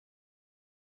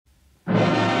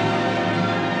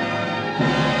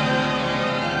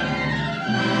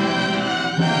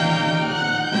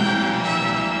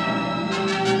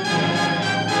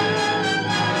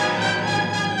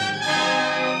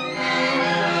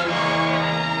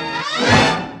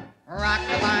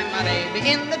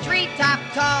baby in the treetop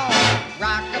tall.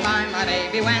 Rock-a-bye, my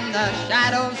baby, when the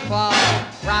shadows fall.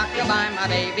 Rock-a-bye, my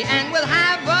baby, and we'll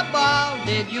have a ball.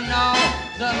 Did you know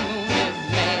the moon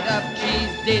is made of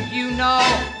cheese? Did you know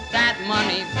that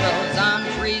money grows on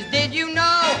trees? Did you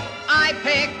know I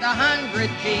picked 100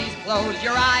 G's? Close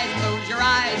your eyes,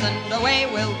 and away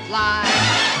we'll fly.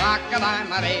 Rock-a-bye,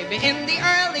 my baby, in the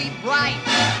early bright.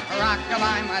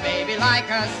 Rock-a-bye, my baby, like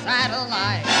a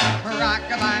satellite.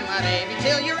 Rock-a-bye, my baby,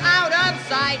 till you're out of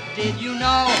sight. Did you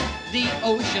know the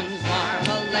ocean's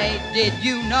marmalade? Did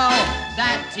you know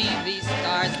that TV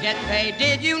stars get paid?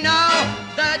 Did you know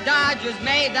the Dodgers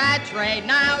made that trade?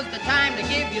 Now's the time to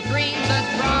give your dreams a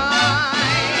try.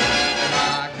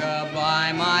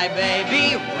 Rock-a-bye, my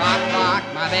baby, rock, rock,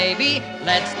 my baby,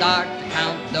 let's start to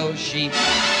count those sheep.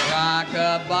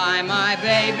 Rock-a-bye, my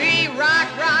baby, rock,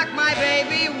 rock, my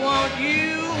baby, won't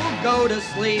you go to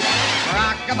sleep?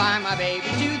 Rock-a-bye, my baby,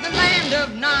 to the land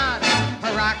of Nod.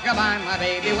 Rock-a-bye, my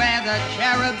baby, where the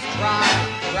cherubs trot.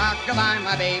 Rock-a-bye,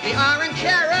 my baby, orange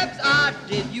cherubs are.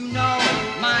 Did you know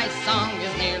my song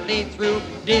is nearly through?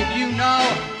 Did you know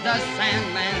the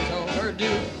Sandman's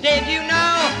overdue? Did you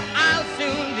know I'll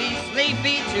soon be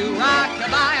sleepy too?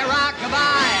 Rock-a-bye,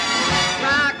 rock-a-bye,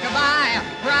 rock-a-bye,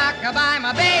 rock-a-bye,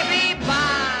 my baby,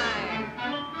 bye.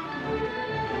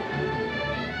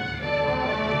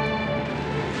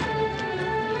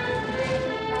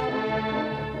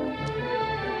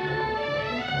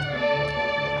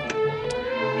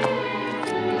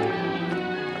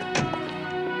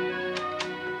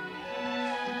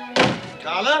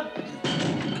 Carla?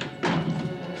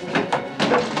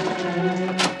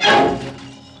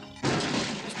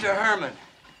 Mr. Herman,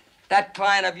 that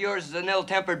client of yours is an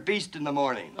ill-tempered beast in the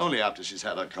morning. Only after she's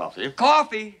had her coffee.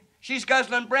 Coffee? She's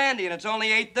guzzling brandy, and it's only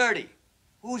 8:30.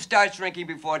 Who starts drinking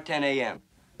before 10 a.m.?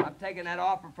 I'm taking that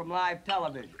offer from live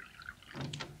television.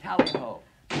 Tally-ho.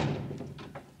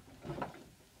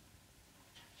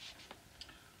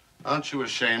 Aren't you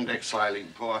ashamed exiling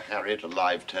poor Harry to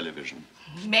live television?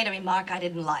 He made a remark I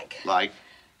didn't like. Like?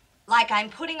 Like I'm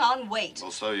putting on weight.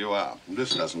 Well, so you are.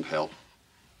 This doesn't help.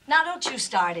 Now, don't you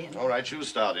start in. All right, you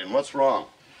start in. What's wrong?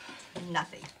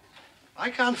 Nothing.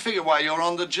 I can't figure why you're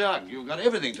on the jug. You've got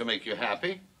everything to make you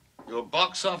happy. Your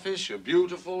box office, you're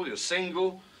beautiful, you're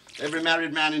single. Every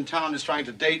married man in town is trying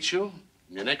to date you.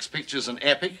 Your next picture's an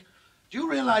epic. Do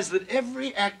you realize that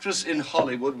every actress in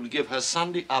Hollywood would give her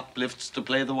Sunday uplifts to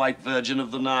play the White Virgin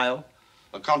of the Nile?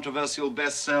 A controversial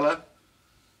bestseller?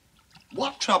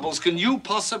 What troubles can you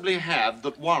possibly have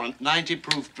that warrant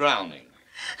 90-proof drowning?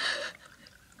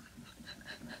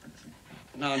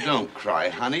 Now, don't cry,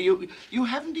 honey. You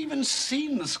haven't even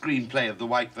seen the screenplay of The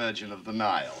White Virgin of the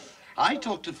Nile. I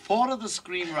talked to 4 of the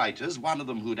screenwriters, one of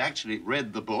them who'd actually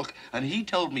read the book, and he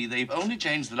told me they've only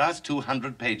changed the last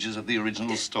 200 pages of the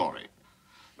original story.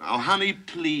 Now, honey,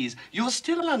 please. You're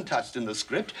still untouched in the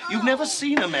script. You've never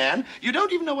seen a man. You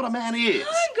don't even know what a man is.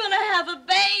 I'm gonna have a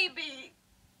baby.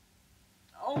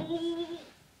 Oh.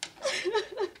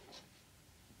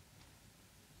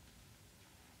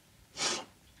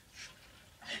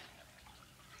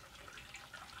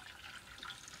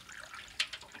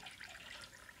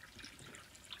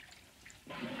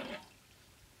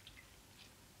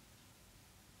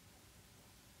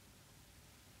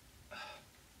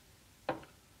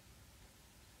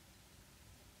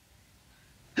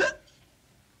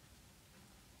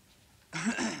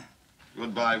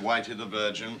 Goodbye, Whitey the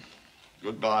Virgin.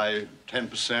 Goodbye,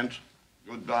 10%.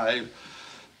 Goodbye,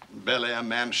 Bel Air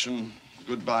Mansion.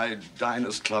 Goodbye,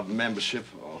 Diners Club membership.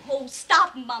 Oh,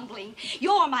 stop mumbling.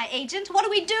 You're my agent. What do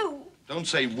we do? Don't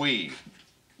say we.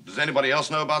 Does anybody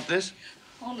else know about this?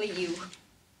 Only you.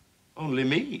 Only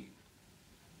me.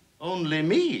 Only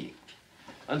me.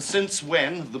 And since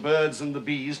when have the birds and the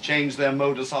bees changed their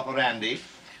modus operandi?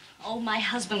 Oh, my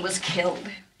husband was killed.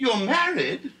 You're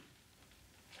married?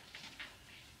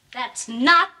 That's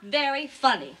not very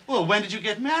funny. Well, when did you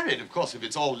get married? Of course, if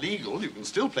it's all legal, you can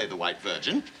still play the White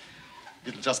Virgin.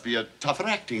 It'll just be a tougher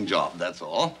acting job, that's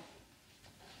all.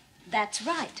 That's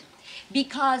right.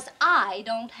 Because I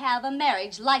don't have a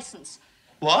marriage license.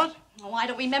 What? Oh, I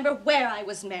don't remember where I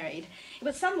was married. It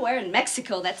was somewhere in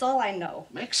Mexico, that's all I know.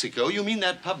 Mexico? You mean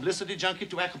that publicity junket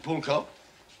to Acapulco?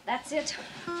 That's it.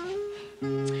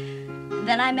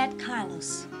 Then I met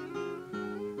Carlos.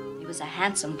 He was a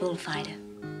handsome bullfighter.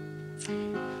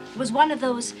 It was one of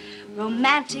those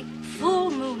romantic full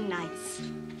moon nights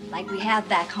like we have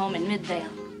back home in Midvale.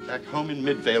 Back home in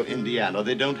Midvale, Indiana,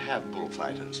 they don't have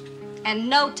bullfighters. And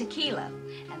no tequila.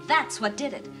 And that's what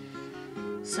did it.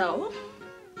 So,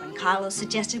 when Carlos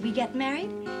suggested we get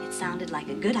married, it sounded like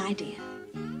a good idea.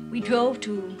 We drove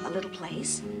to a little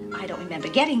place. I don't remember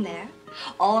getting there.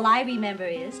 All I remember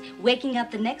is waking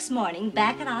up the next morning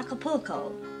back at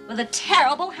Acapulco with a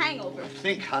terrible hangover.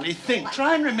 Think, honey, think.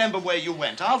 Try and remember where you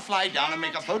went. I'll fly down and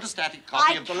make a photostatic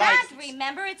copy of the license. I can't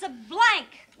remember. It's a blank.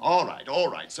 All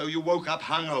right. So you woke up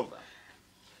hungover.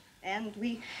 And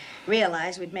we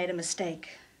realized we'd made a mistake.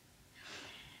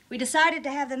 We decided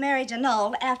to have the marriage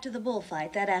annulled after the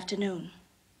bullfight that afternoon.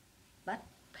 But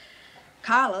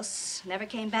Carlos never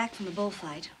came back from the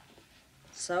bullfight.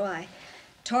 So I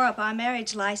tore up our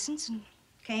marriage license and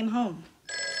came home.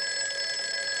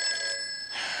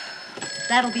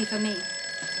 That'll be for me.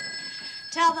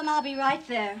 Tell them I'll be right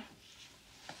there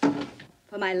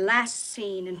for my last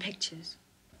scene in pictures.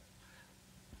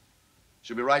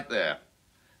 She'll be right there.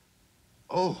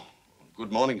 Oh,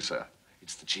 good morning, sir.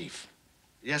 It's the chief.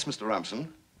 Yes, Mr.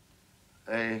 Rumson.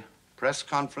 A press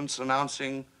conference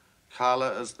announcing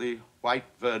Carla as the White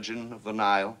Virgin of the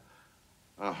Nile.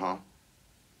 Uh-huh.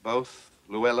 Both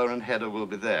Luella and Hedda will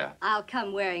be there. I'll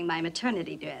come wearing my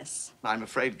maternity dress. I'm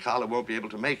afraid Carla won't be able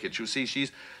to make it. You see,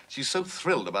 she's so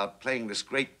thrilled about playing this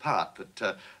great part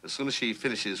that as soon as she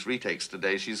finishes retakes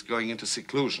today, she's going into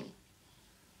seclusion.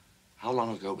 How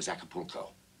long ago was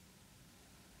Acapulco?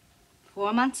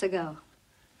 4 months ago.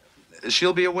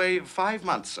 She'll be away 5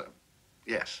 months, sir.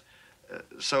 Yes.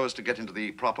 So as to get into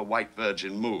the proper White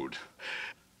Virgin mood.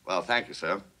 Well, thank you,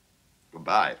 sir.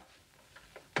 Goodbye.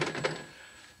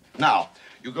 Now,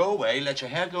 you go away, let your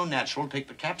hair go natural, take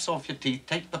the caps off your teeth,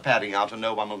 take the padding out, and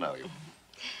no one will know you.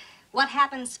 What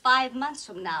happens 5 months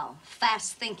from now,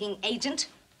 fast-thinking agent?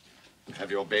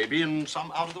 Have your baby in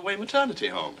some out-of-the-way maternity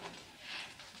home.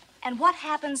 And what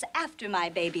happens after my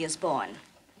baby is born?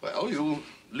 Well, you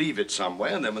leave it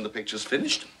somewhere, and then when the picture's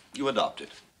finished, you adopt it.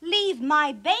 Leave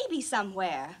my baby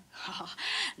somewhere?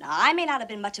 Now, I may not have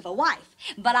been much of a wife,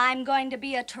 but I'm going to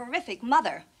be a terrific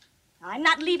mother. I'm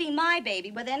not leaving my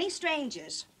baby with any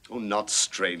strangers. Oh, not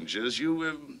strangers.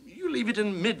 You leave it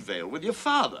in Midvale with your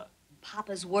father.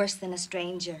 Papa's worse than a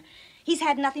stranger. He's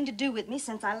had nothing to do with me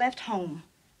since I left home.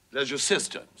 There's your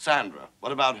sister, Sandra.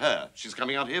 What about her? She's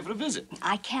coming out here for a visit.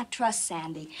 I can't trust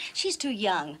Sandy. She's too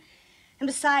young. And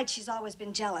besides, she's always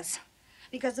been jealous.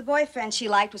 Because the boyfriend she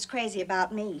liked was crazy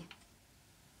about me.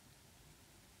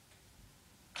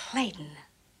 Clayton.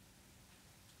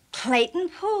 Clayton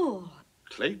Poole.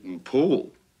 Clayton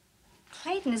Poole?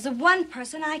 Clayton is the one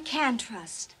person I can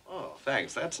trust. Oh,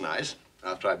 thanks. That's nice.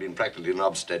 After I've been practically an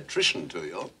obstetrician to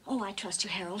you. Oh, I trust you,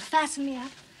 Harold. Fasten me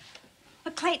up.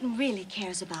 But Clayton really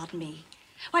cares about me.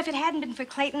 Why, if it hadn't been for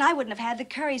Clayton, I wouldn't have had the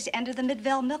courage to enter the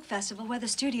Midvale Milk Festival where the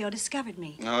studio discovered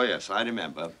me. Oh, yes, I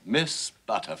remember. Miss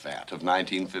Butterfat of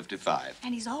 1955.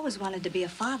 And he's always wanted to be a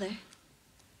father.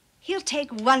 He'll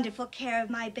take wonderful care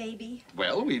of my baby.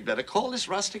 Well, we'd better call this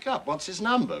rustic up. What's his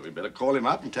number? We'd better call him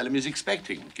up and tell him he's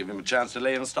expecting. Give him a chance to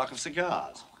lay in a stock of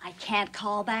cigars. Oh, I can't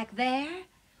call back there.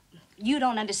 You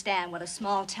don't understand what a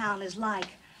small town is like.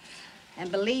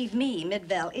 And believe me,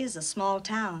 Midvale is a small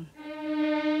town.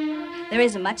 There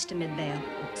isn't much to Midvale,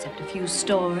 except a few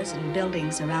stores and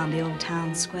buildings around the old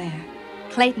town square.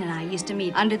 Clayton and I used to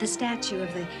meet under the statue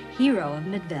of the hero of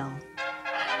Midvale.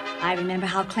 I remember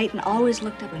how Clayton always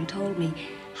looked up and told me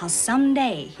how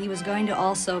someday he was going to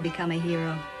also become a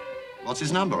hero. What's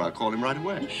his number? I'll call him right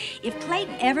away. If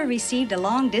Clayton ever received a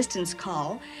long-distance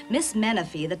call, Miss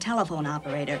Menifee, the telephone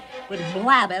operator, would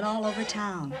blab it all over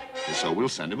town. So we'll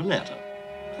send him a letter.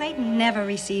 Clayton never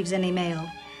receives any mail.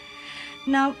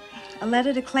 No, a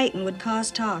letter to Clayton would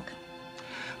cause talk.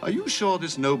 Are you sure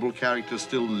this noble character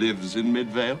still lives in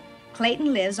Midvale?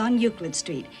 Clayton lives on Euclid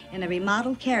Street in a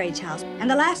remodeled carriage house. And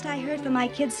the last I heard from my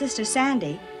kid sister,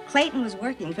 Sandy, Clayton was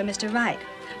working for Mr. Wright,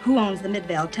 who owns the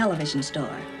Midvale television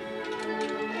store.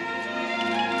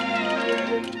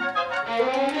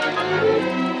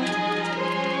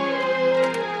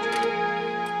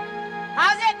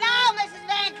 How's it now, Mrs.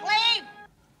 Van Cleve?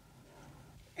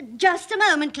 Just a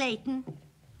moment, Clayton.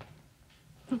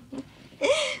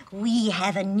 We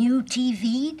have a new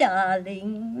TV,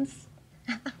 darlings.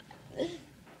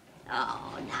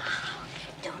 Oh, now,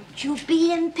 don't you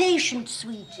be impatient,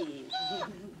 sweetie.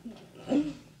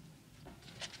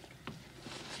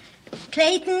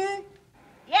 Clayton?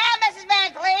 Yeah, Mrs.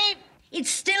 Van Cleve? It's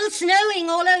still snowing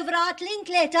all over our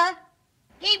Linklater.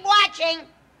 Keep watching.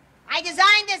 I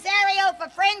designed this aerial for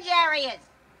fringe areas.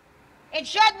 It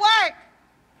should work.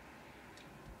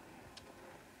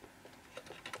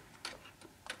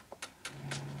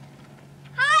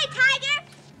 Hi, Tiger!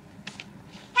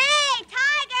 Hey,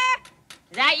 Tiger!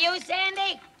 Is that you,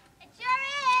 Sandy? It sure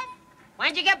is.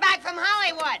 When'd you get back from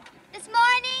Hollywood? This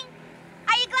morning.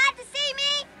 Are you glad to see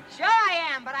me? Sure I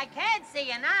am, but I can't see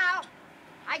you now.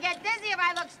 I get dizzy if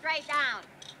I look straight down.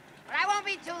 But I won't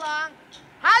be too long.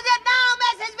 How's it now,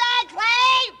 Mrs. Van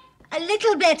Cleve? A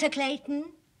little better,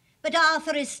 Clayton. But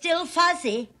Arthur is still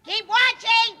fuzzy. Keep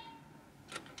watching.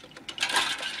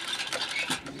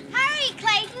 Hurry,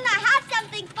 Clayton. I have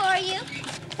something for you.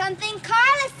 Something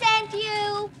Carla sent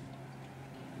you.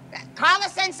 Carla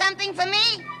sent something for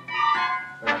me?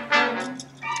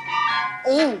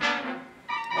 Oh.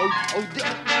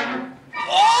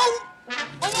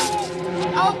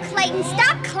 Oh, Clayton,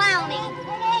 stop clowning.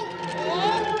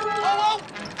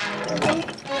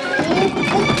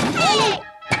 Hey!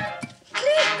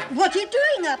 Clayton, what are you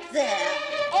doing up there?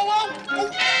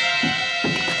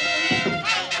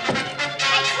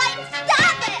 Hey, Clayton,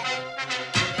 stop it!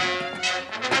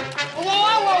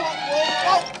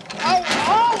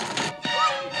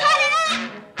 Clayton, cut it out!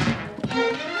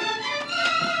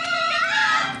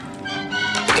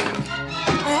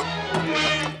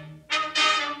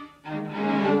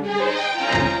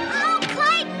 Oh,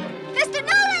 Clayton! Mr.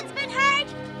 Nolan's been hurt!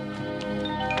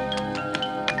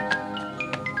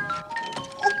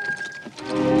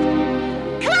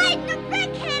 Clayton, a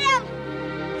brick hit him!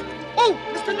 Oh,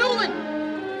 Mr. Newland!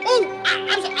 Oh,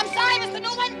 I'm sorry, Mr.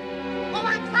 Newland! Oh,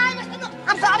 I'm sorry, Mr. Newland!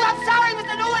 I'm sorry,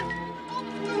 Mr. Newland! Oh,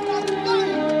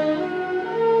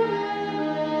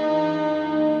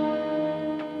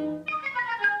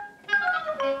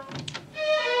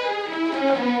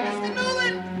 Mr.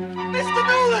 Newland! Mr.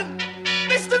 Newland!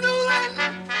 Mr. Newland!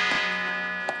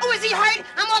 Oh, is he hurt?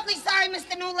 I'm awfully sorry,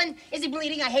 Mr. Newland. Is he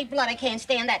bleeding? I hate blood. I can't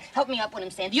stand that. Help me up with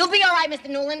him, Sandy. You'll be all right, Mr.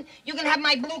 Newland. You can have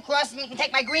my Blue Cross, and you can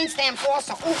take my green stamps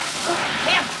also. Ooh,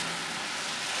 here.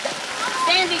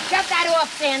 Sandy, shut that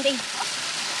off, Sandy.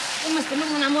 Oh, Mr.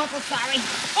 Newland, I'm awful sorry.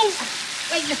 Oh,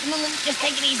 wait, Mr. Newland, just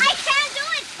take it easy. I can't do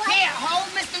it, Clayton! Here, hold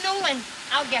Mr. Newland.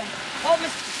 I'll get it. Hold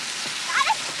Mr. Got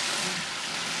it?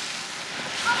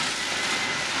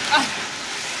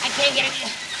 I can't get it.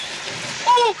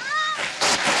 Oh!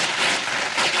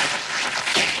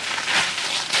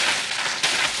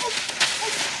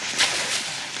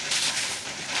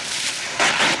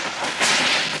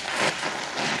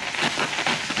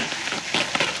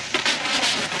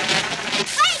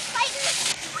 Wait, Clayton!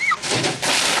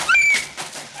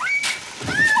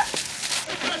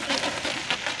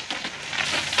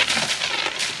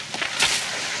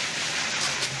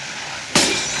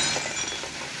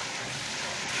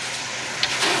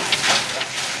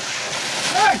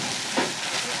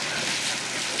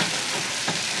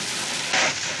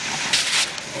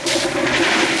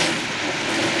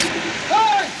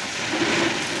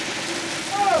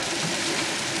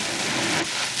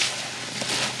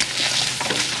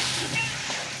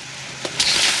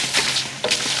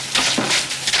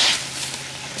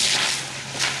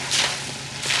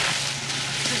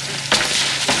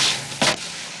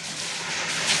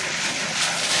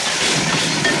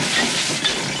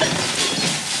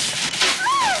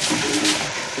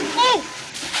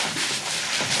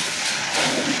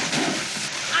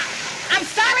 I'm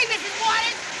sorry, Mrs.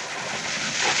 Waters.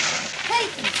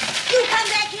 Clayton, you come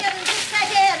back here and fix that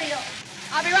aerial.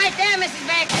 I'll be right there, Mrs.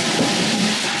 Baker.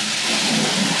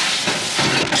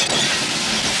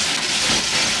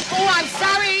 Oh, I'm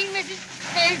sorry, Mrs.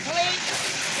 Van Cleve.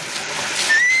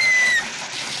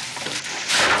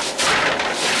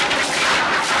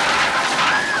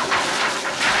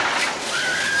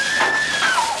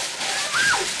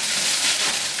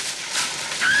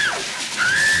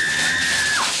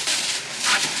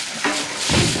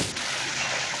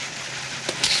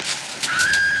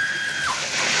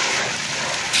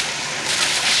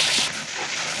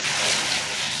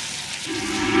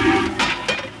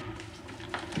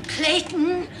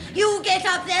 Clayton, you get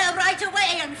up there right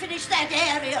away and finish that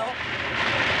aerial.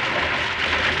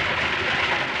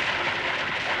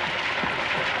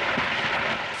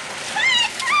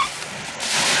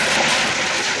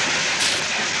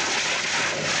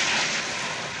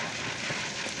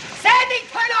 Sandy,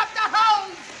 turn off the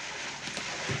hose!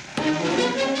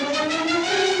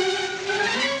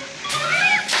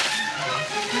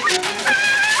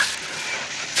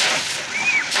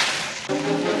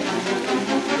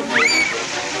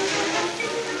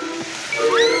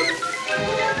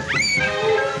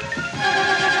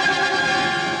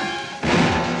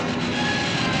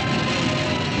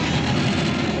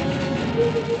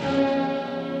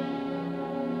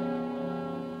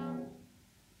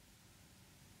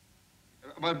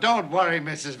 Well, don't worry,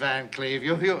 Mrs. Van Cleve.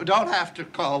 You don't have to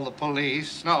call the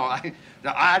police. No,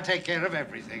 I'll take care of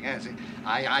everything. Yes.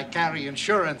 I carry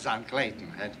insurance on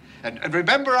Clayton. And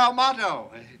remember our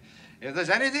motto. If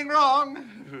there's anything wrong,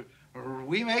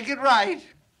 we make it right.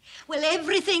 Well,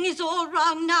 everything is all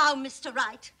wrong now, Mr.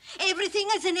 Wright. Everything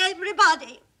is in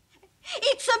everybody.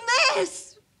 It's a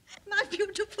mess. My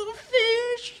beautiful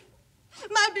fish.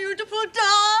 My beautiful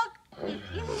dog.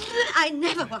 I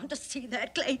never want to see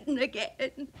that Clayton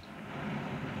again.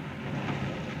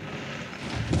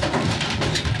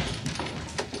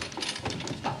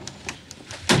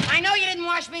 I know you didn't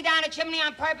wash me down a chimney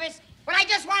on purpose, but I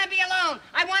just want to be alone.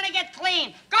 I want to get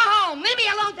clean. Go home. Leave me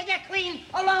alone to get clean.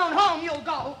 Alone. Home you'll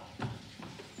go.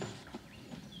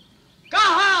 Go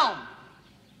home.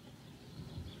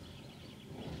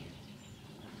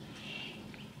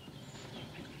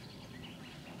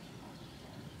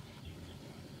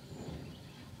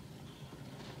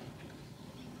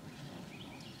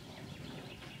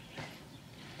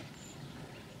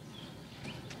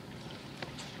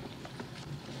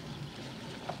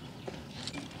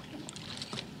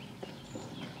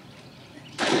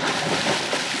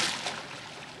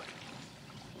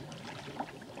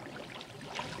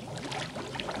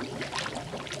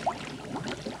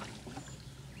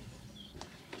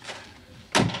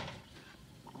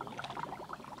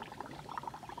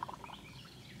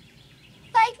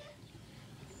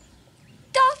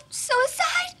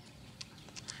 Suicide?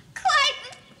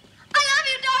 Clayton, I love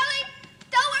you, darling.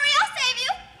 Don't worry, I'll save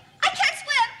you. I can't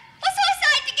swim. We'll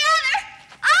suicide together.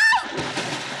 Oh!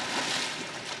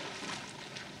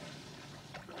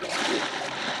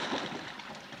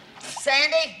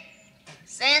 Sandy?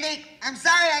 Sandy, I'm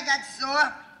sorry I got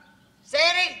sore.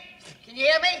 Sandy, can you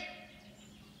hear me?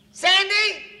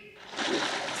 Sandy?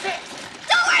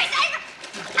 Don't worry, Sager.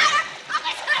 I'll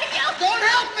be save you. Don't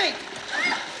help me.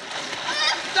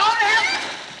 Don't help me.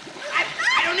 I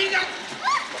don't need no...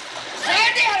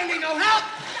 Sandy, I don't need no help.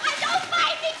 Don't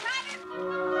fight me, Trevor.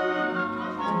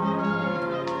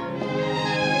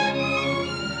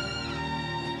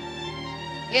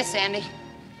 Here, Sandy.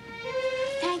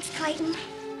 Thanks, Clayton.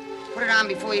 Put it on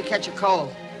before you catch a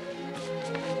cold.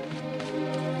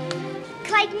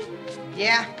 Clayton?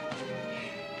 Yeah?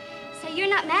 So you're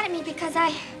not mad at me because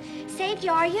I saved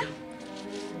you, are you?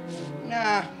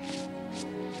 Nah.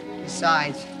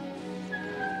 Besides,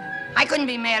 I couldn't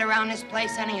be mad around this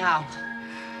place anyhow.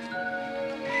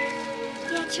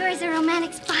 Yeah, it sure is a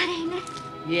romantic spot, ain't it?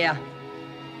 Yeah.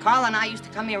 Carl and I used to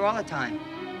come here all the time.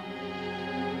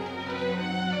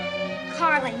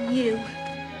 Carl and you.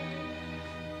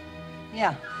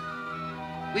 Yeah.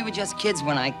 We were just kids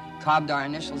when I carved our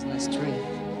initials in this tree.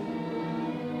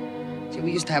 See,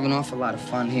 we used to have an awful lot of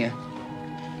fun here.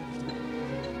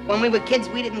 When we were kids,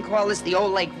 we didn't call this the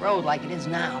Old Lake Road like it is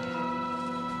now.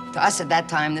 To us at that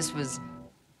time, this was,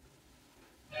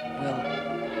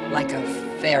 well, like a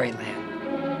fairyland.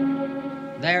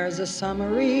 There's a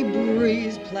summery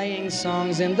breeze playing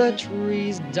songs in the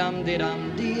trees,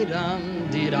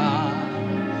 dum-de-dum-de-dum-de-dum.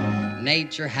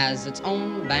 Nature has its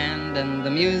own band, and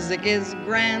the music is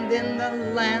grand in the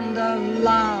land of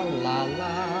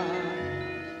la-la-la.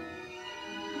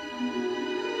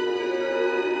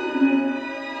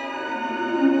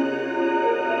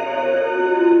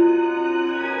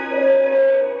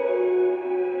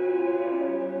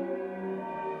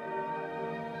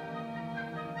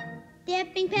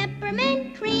 Dipping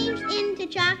peppermint creams into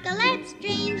chocolate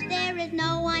streams, there is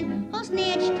no one who'll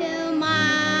snitch to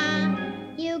Ma.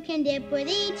 You can dip with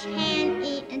each hand,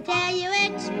 eat until you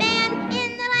expand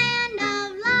in the land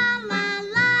of la la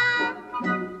la.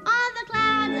 All the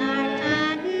clouds are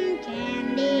cotton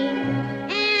candy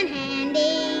and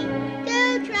handy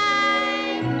to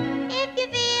try. If you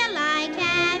feel like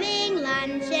having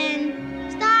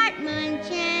luncheon, start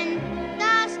munching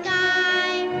the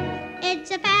sky.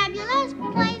 It's a fabulous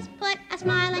place, put a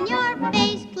smile on your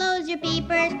face, close your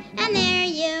peepers, and there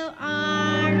you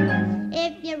are.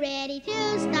 If you're ready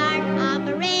to start off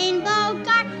a rainbow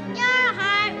car, your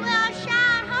heart will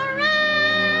shout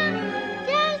hurrah.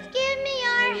 Just give me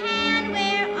your hand,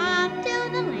 we're off to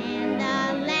the land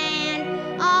of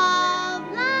la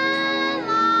la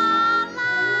la.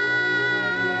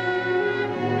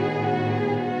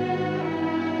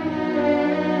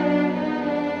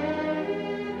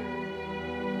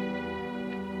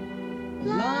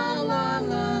 La la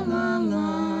la la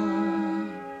la.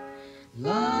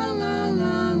 La la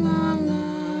la la la.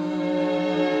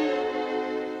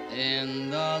 In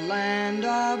the land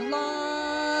of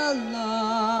la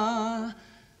la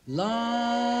la.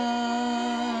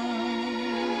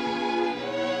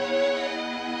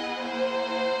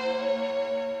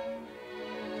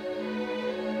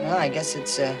 Well, I guess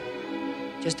it's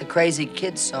just a crazy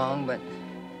kid's song, but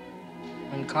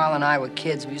when Carl and I were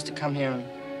kids, we used to come here and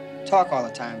talk all the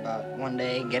time about one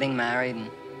day getting married and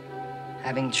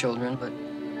having children, but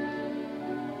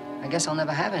I guess I'll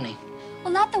never have any.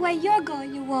 Well, not the way you're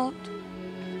going, you won't.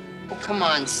 Oh, come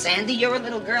on, Sandy, you're a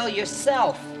little girl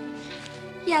yourself.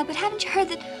 Yeah, but haven't you heard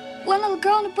that One little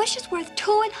girl in a bush is worth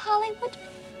two in Hollywood.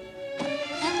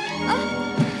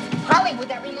 Hollywood,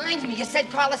 that reminds me. You said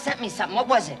Carla sent me something. What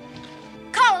was it?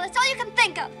 Carla, that's all you can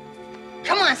think of.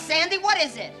 Come on, Sandy, what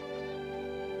is it?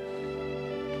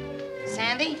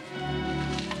 Sandy?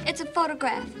 It's a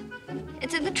photograph.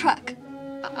 It's in the truck.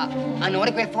 An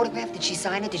autograph photograph? Did she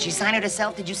sign it? Did she sign it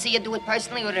herself? Did you see her do it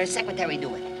personally, or did her secretary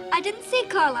do it? I didn't see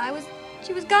Carla.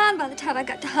 She was gone by the time I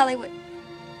got to Hollywood.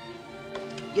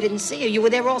 You didn't see her? You were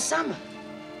there all summer.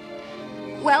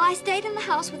 Well, I stayed in the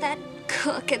house with that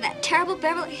cook and that terrible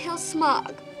Beverly Hills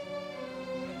smog.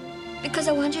 Because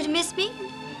I wanted you to miss me.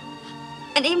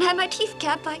 And even had my teeth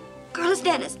capped like Carla's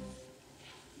dentist.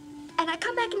 And I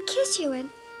come back and kiss you, and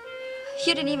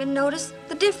you didn't even notice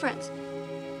the difference.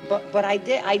 But I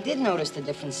did notice the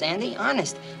difference, Sandy.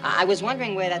 Honest. I was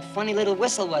wondering where that funny little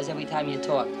whistle was every time you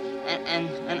talked.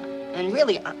 And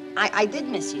really, I did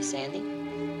miss you, Sandy.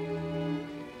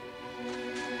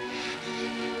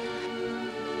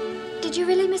 Did you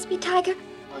really miss me, Tiger?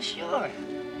 Well, sure.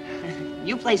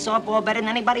 You play softball better than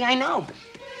anybody I know.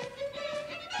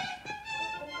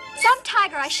 Some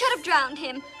tiger. I should have drowned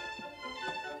him.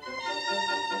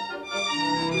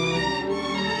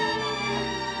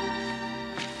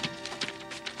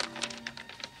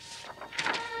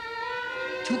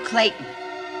 To Clayton,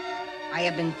 I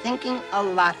have been thinking a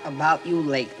lot about you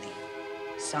lately.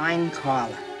 Signed,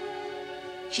 Carla.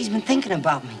 She's been thinking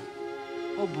about me.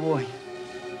 Oh, boy.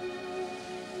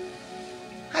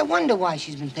 I wonder why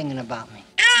she's been thinking about me.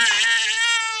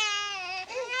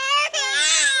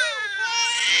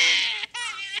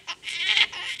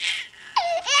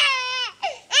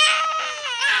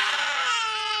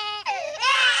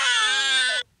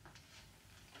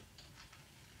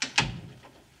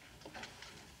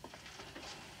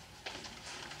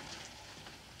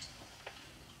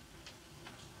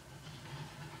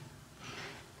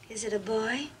 Is it a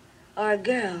boy or a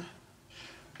girl?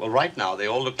 Well, right now, they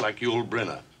all look like Yul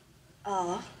Brynner.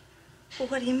 Oh, well,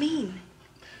 what do you mean?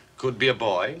 Could be a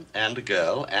boy and a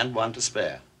girl and one to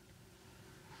spare.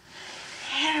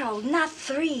 Harold, not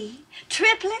three.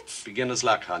 Triplets? Beginner's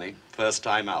luck, honey. First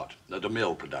time out. A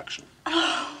DeMille production.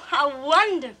 Oh, how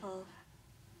wonderful.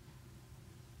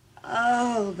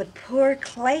 Oh, but poor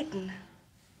Clayton.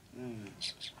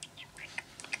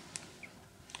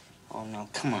 Oh, no,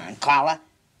 come on, Carla.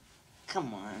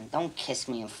 Come on, don't kiss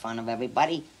me in front of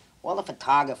everybody. All the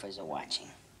photographers are watching.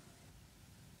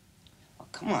 Oh,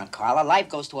 come on, Carla. Life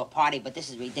goes to a party, but this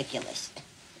is ridiculous.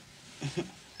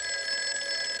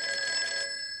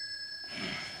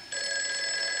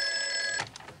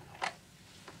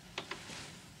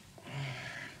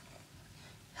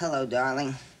 Hello,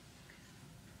 darling.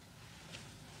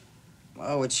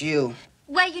 Oh, it's you.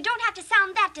 Well, you don't have to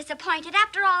sound that disappointed.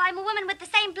 After all, I'm a woman with the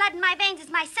same blood in my veins as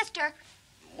my sister.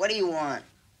 What do you want?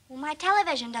 Well, my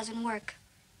television doesn't work.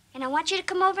 And I want you to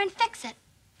come over and fix it.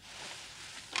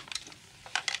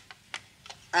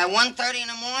 At 1:30 in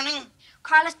the morning?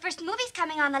 Carla's first movie's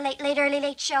coming on the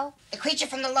late show. The creature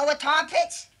from the lower tar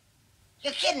pits?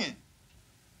 You're kidding.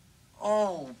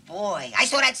 Oh, boy. I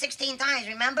saw that 16 times,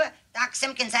 remember? Doc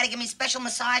Simpkins had to give me special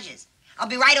massages. I'll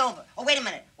be right over. Oh, wait a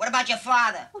minute. What about your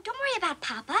father? Oh, don't worry about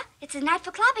Papa. It's his night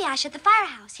for claviage at the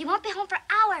firehouse. He won't be home for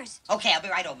hours. Okay, I'll be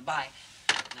right over. Bye.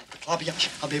 Claviage.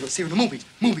 I'll be able to see her in the movies.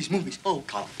 Movies. Oh,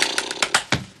 Carla.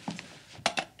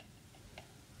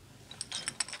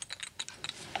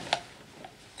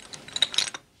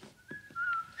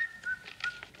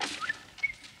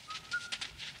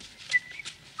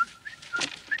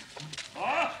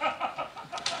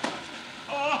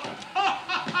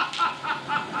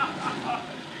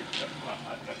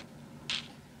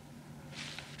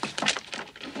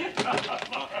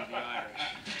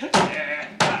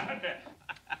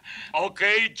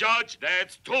 Okay, Judge,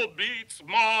 that's 2 beats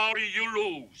more you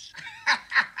lose.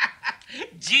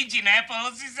 Gigi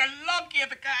Naples is a lucky at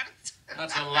the cards.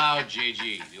 That's allowed,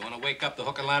 Gigi. Do you want to wake up the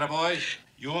hook and ladder boys?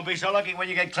 You won't be so lucky when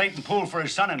you get Clayton Poole for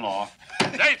his son-in-law.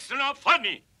 That's not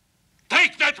funny.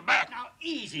 Take that back. Now,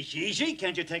 easy, Gigi.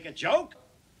 Can't you take a joke?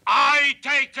 I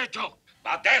take a joke,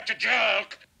 but that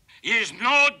joke is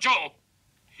no joke.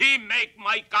 He make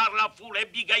my Carla full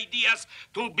of big ideas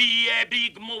to be a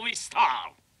big movie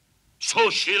star.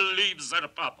 So she leaves her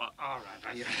papa. All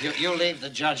right, you leave the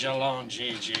judge alone,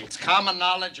 Gigi. It's common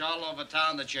knowledge all over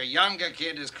town that your younger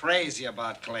kid is crazy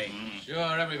about Clayton.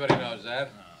 Sure, everybody knows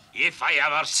that. If I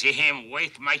ever see him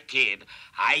with my kid,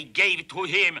 I gave to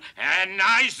him a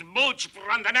nice mooch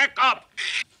from the neck up.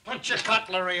 Put your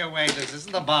cutlery away. This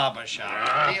isn't the barber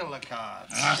shop. Deal the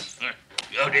cards.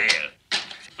 Good deal.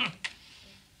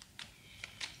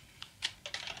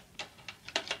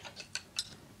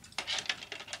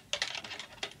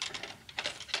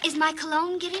 Is my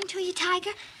cologne getting to you, Tiger?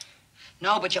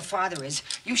 No, but your father is.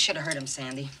 You should have heard him,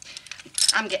 Sandy.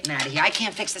 I'm getting out of here. I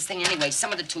can't fix this thing anyway.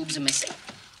 Some of the tubes are missing.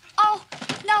 Oh,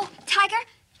 no, Tiger.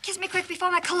 Kiss me quick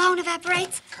before my cologne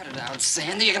evaporates. Cut it out,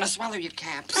 Sandy. You're gonna swallow your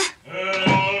caps.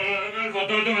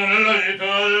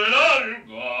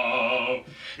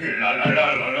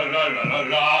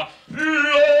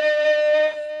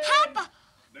 Papa!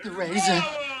 The razor.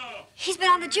 He's been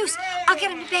on the juice. I'll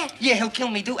get him to bed. Yeah, he'll kill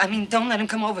me. Don't let him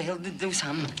come over. He'll do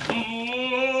something.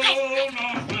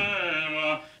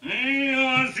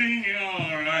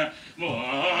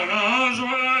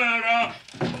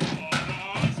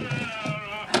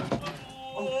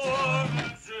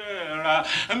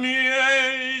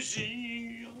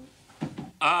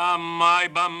 My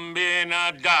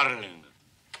bambina darling.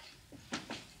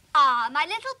 Ah, my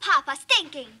little papa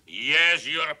stinking. Yes,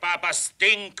 your papa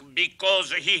stink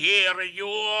because he hear you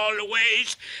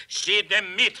always see the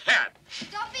meathead.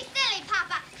 Don't be silly,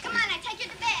 Papa. Come on, I take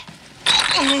you to bed.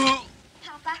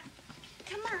 Papa,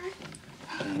 come on.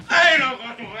 I don't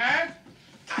go to bed.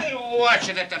 I watch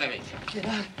the television. Get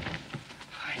out.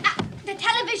 The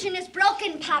television is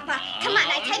broken, Papa. Come on,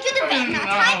 I take you to bed. Now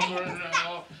try to hit the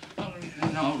stuff.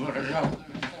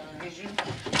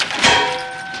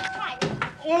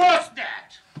 What's that?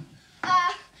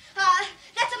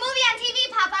 That's a movie on TV,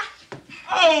 Papa.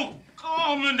 Oh,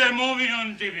 come in the movie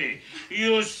on TV.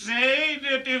 You say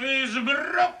the TV is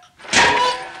broke.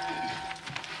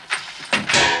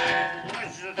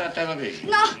 What's the television?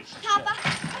 No, Papa.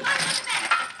 Come on, go to bed.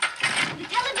 The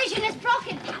television is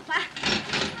broken, Papa.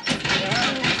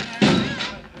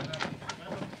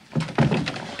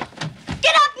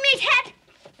 Get up, meathead!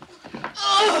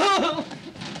 Oh.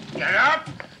 Get up.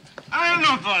 I'll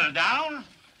not fall down.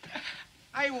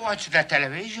 I watch the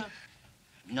television.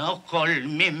 No call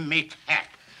me meathead.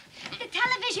 The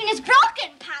television is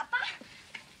broken, Papa.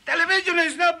 Television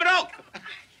is not broke.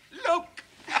 Look.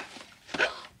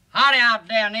 Howdy out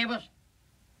there, neighbors.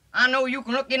 I know you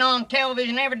can look in on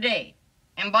television every day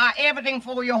and buy everything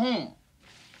for your home.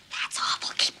 That's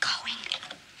awful. Keep going.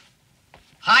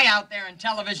 Hi out there in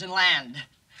television land,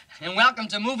 and welcome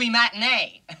to Movie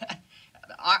Matinee.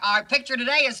 Our picture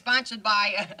today is sponsored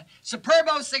by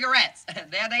Superbo cigarettes.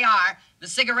 There they are, the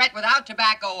cigarette without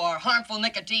tobacco or harmful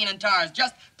nicotine and tars,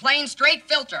 just plain straight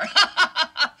filter.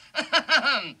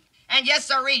 And yes,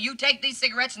 sirree, you take these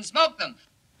cigarettes and smoke them.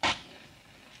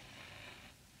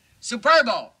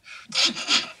 Superbo.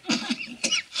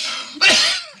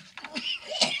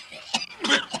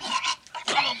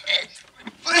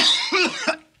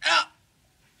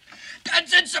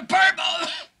 That's it, Superbo.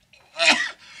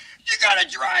 You got a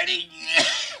dry eating.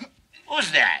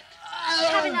 Who's that?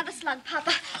 Have another slug,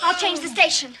 Papa. I'll change the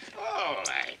station. All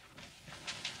right.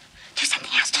 Do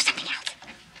something else. Do something else.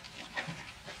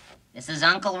 This is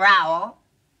Uncle Raoul,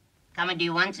 coming to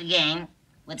you once again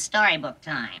with storybook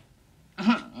time.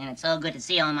 And it's so good to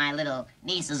see all my little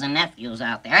nieces and nephews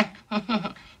out there.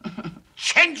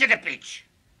 Change the pitch.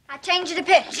 I change the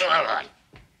pitch. All right.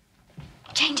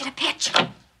 Change the pitch.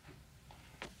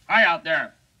 Hi out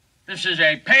there. This is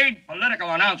a paid political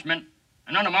announcement,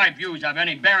 and none of my views have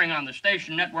any bearing on the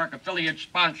station, network, affiliates,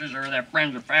 sponsors, or their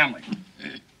friends or family.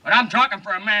 But I'm talking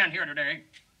for a man here today,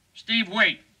 Steve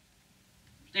Waite.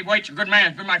 Steve Waite's a good man.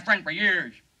 He's been my friend for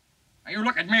years. Now, you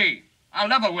look at me. I'll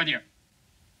level with you.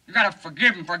 You gotta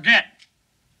forgive and forget.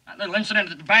 That little incident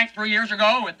at the bank 3 years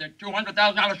ago with the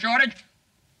 $200,000 shortage,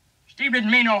 Steve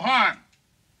didn't mean no harm.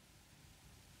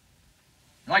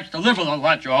 He likes to live a little,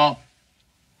 that's all.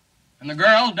 And the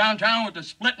girl downtown with the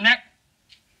split neck,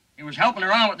 he was helping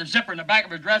her on with the zipper in the back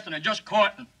of her dress and it just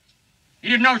caught him. He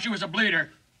didn't know she was a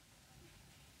bleeder.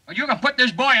 But you can put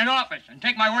this boy in office and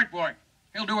take my word for it.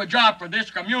 He'll do a job for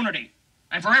this community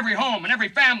and for every home and every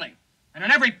family. And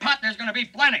in every pot there's gonna be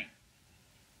plenty.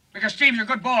 Because Steve's a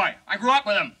good boy. I grew up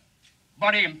with him.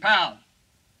 Buddy and pal.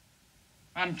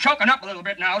 I'm choking up a little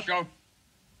bit now, so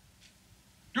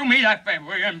do me that favor,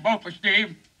 will you, and vote for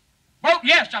Steve. Vote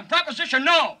yes on Proposition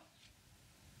No.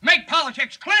 Make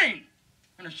politics clean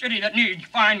in a city that needs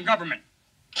fine government.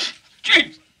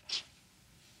 Jeez.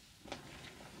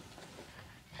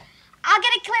 I'll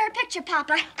get a clearer picture,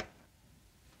 Papa.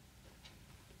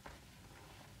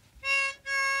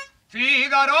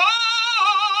 Figaro,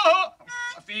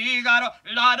 Figaro,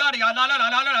 la da da la la la la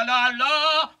la la la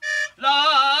la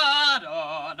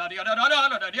da da da da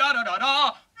da da da da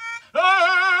da.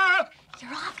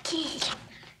 You're off key.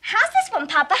 How's this one,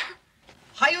 Papa?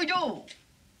 How you do?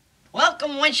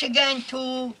 Welcome once again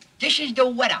to This is the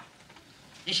Weather.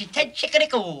 This is Ted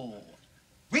Chickadicko,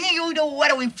 bringing you the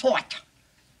weather report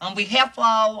on behalf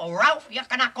of Ralph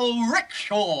Yakanako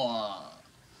Rickshaw.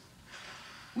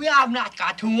 We have not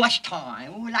got too much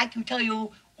time. We would like to tell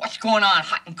you what's going on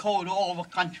hot and cold all over the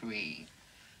country.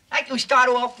 I'd like to start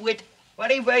off with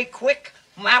very, very quick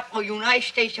map of the United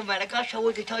States of America so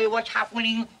we can tell you what's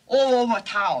happening all over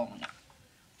town.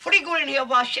 Pretty good in here,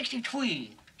 about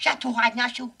 63. It's not too hot,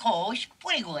 not too cold. It's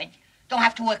pretty good. Don't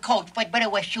have to wear coats, but better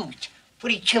wear suits.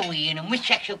 Pretty chilly in the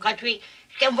midsection country.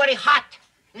 It's getting very hot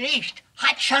in the east.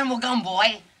 Hot son of a gun,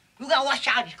 boy. You gotta watch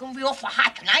out. It's gonna be awful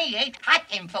hot tonight. It ain't hot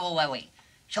in February.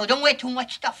 So don't wear too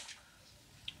much stuff.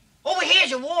 Over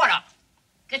here's the water.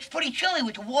 Gets pretty chilly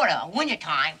with the water,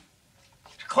 wintertime.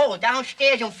 It's cold.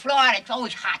 Downstairs in Florida, it's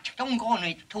always hot. Don't go in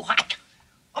there, it's too hot.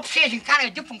 Upstairs in kind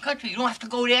of a different country. You don't have to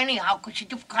go there anyhow, because it's a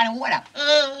different kind of water.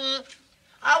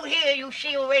 Out here, you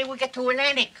see already we get to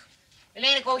Atlantic.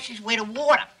 Atlantic Ocean's where the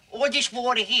water, or this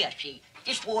water here, see.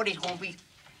 This water is going to be,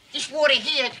 this water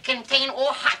here contain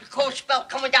all hot and cold spell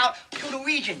coming down through the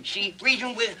region, see.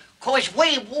 Region will cause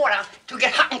wave water to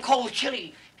get hot and cold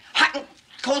chilly. Hot and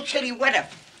cold chilly weather.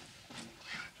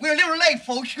 We're a little late,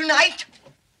 folks, good night.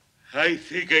 I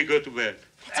think I go to bed.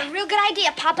 That's a real good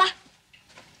idea, Papa.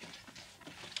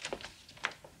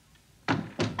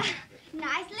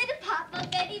 Nice little Papa,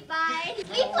 Betty bye.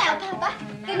 Sleep well, Papa.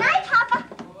 Good night, Papa.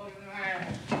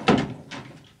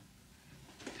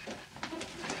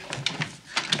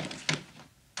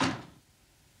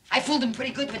 I fooled him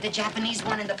pretty good with the Japanese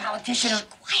one and the politician.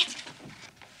 Quiet.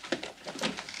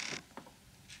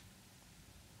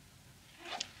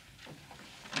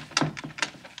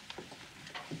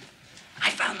 I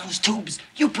found those tubes.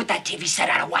 You put that TV set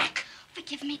out of whack.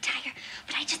 Forgive me, Tiger,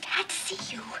 but I just had to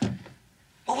see you.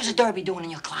 What was the derby doing in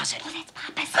your closet? Oh, that's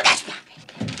Papa's. Oh, that's Papa's.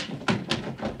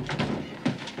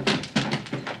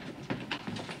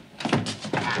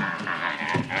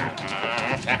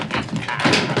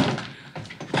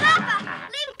 Papa,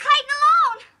 leave Clayton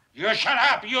alone. You shut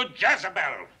up, you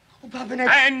Jezebel. Oh, Papa,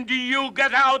 and you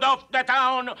get out of the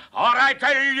town, or I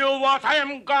tell you what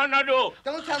I'm gonna do.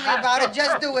 Don't tell me about it.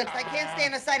 Just do it. I can't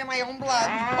stand the sight of my own blood.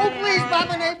 Oh, please,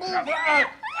 Papa, move.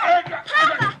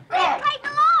 Papa, leave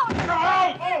Clayton alone.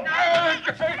 Run,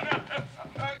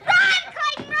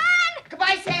 Clayton, run!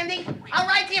 Goodbye, Sandy. I'll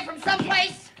write to you from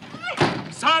someplace.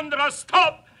 Sandra,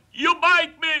 stop! You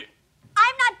bite me!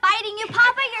 I'm not biting you,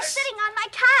 Papa. You're sitting on my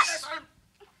cat.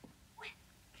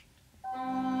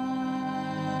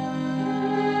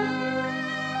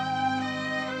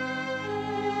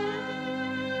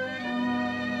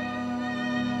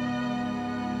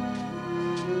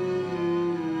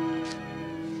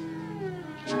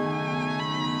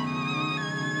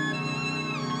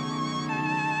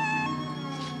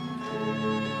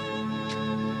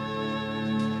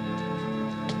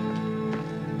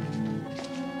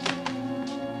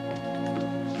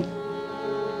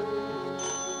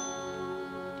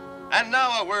 And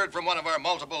now a word from one of our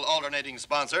multiple alternating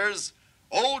sponsors,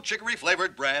 Old Chicory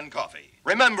Flavored Brand Coffee.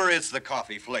 Remember, it's the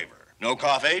coffee flavor. No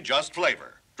coffee, just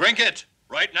flavor. Drink it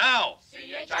right now.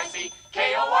 CHICKORY,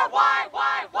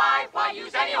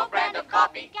 use any old brand of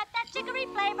coffee. Get that chicory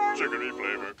flavor. Chicory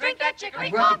flavor. Drink that chicory I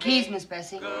brought coffee. the keys, Miss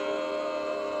Bessie.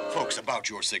 Folks, about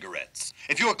your cigarettes.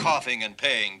 If you're coughing and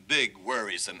paying big,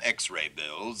 worrisome X-ray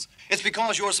bills, it's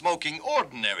because you're smoking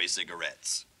ordinary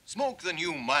cigarettes. Smoke the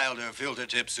new milder filter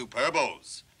tip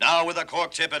Superbos. Now with a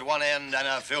cork tip at one end and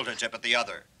a filter tip at the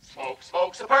other. Smoke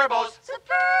Superbos.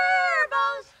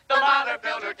 Superbos. The milder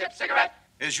filter tip cigarette.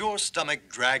 Is your stomach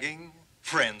dragging?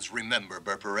 Friends, remember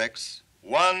Burperex.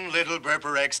 One little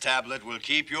Burperex tablet will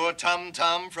keep your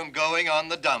tum-tum from going on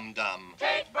the dum-dum.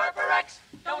 Take Burperex.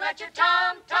 Don't let your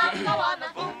tum-tum go on the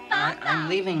boom. I'm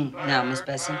leaving now, Miss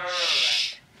Bessie.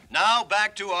 Shh. Now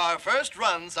back to our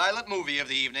first-run silent movie of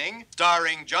the evening,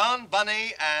 starring John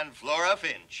Bunny and Flora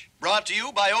Finch. Brought to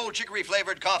you by Old Chicory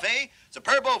Flavored Coffee,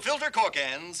 Superbo Filter Cork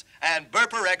Ends, and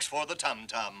Burperex for the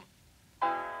tum-tum.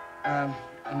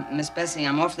 Miss Bessie,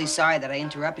 I'm awfully sorry that I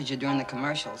interrupted you during the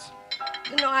commercials.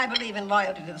 You know, I believe in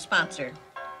loyalty to the sponsor.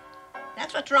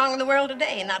 That's what's wrong in the world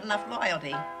today, not enough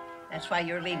loyalty. That's why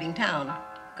you're leaving town,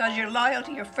 because you're loyal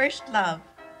to your first love.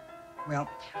 Well,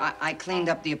 I cleaned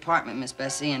up the apartment, Miss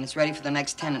Bessie, and it's ready for the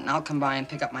next tenant, and I'll come by and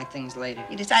pick up my things later.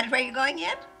 You decided where you're going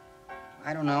yet?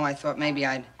 I don't know. I thought maybe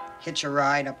I'd hitch a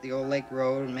ride up the old Lake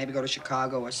Road and maybe go to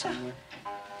Chicago or somewhere.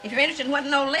 If you're interested in what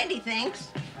an old lady thinks.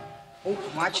 Oh,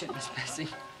 watch it, Miss Bessie.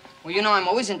 Well, you know I'm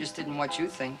always interested in what you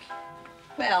think.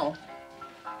 Well,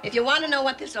 if you want to know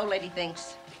what this old lady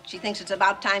thinks, she thinks it's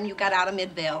about time you got out of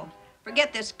Midvale.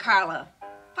 Forget this Carla.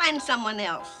 Find someone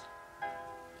else.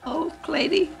 Oh,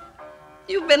 Clady,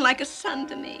 you've been like a son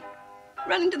to me.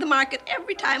 Running to the market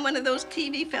every time one of those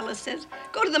TV fellas says,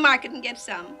 go to the market and get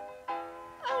some.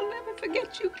 I'll never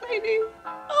forget you, Clady.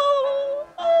 Oh,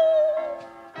 oh.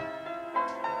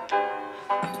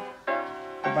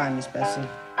 Bye, Miss Bessie.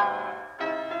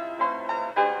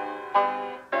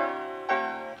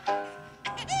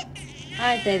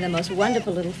 Aren't they the most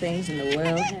wonderful little things in the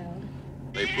world, Harold?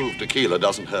 They prove tequila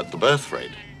doesn't hurt the birth rate.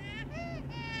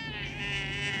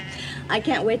 I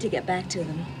can't wait to get back to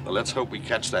them. Well, let's hope we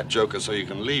catch that joker so you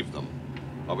can leave them.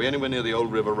 Are we anywhere near the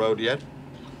old river road yet?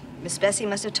 Miss Bessie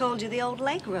must have told you the old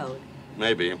lake road.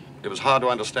 Maybe. It was hard to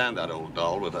understand that old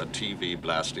doll with her TV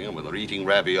blasting and with her eating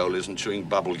raviolis and chewing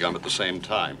bubble gum at the same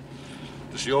time.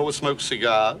 Does she always smoke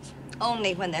cigars?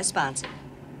 Only when they're sponsored.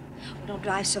 Oh, don't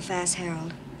drive so fast,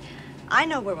 Harold. I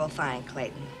know where we'll find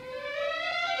Clayton.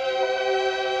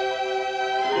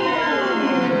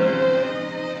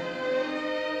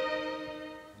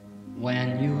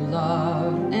 When you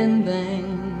love in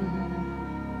vain,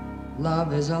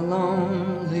 love is a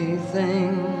lonely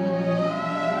thing,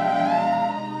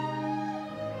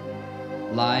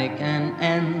 like an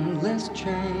endless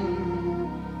chain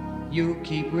you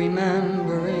keep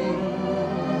remembering,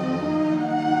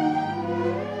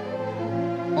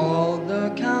 all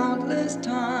the countless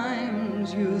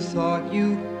times you thought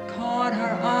you caught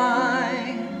her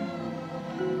eye,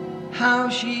 how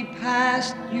she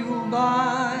passed you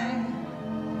by,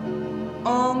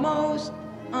 almost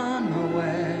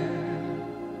unaware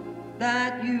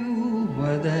that you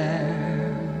were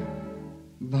there.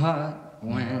 But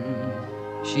when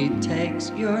she takes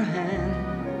your hand,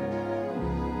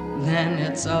 then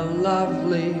it's a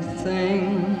lovely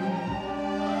thing.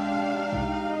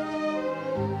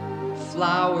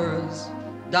 Flowers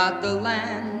dot the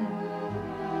land,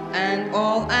 and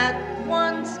all at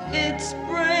once it's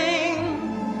spring.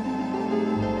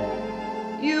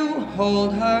 You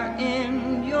hold her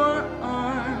in your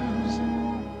arms,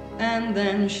 and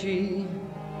then she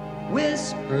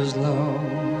whispers low,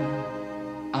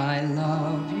 I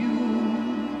love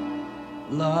you,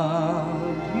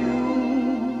 love you.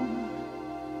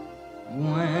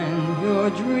 When you're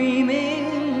dreaming,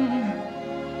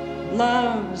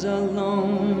 love's a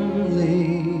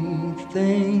lonely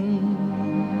thing.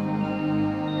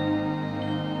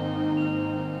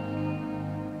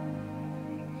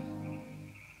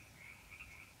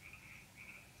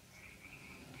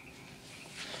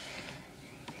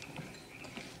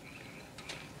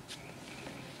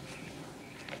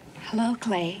 Hello,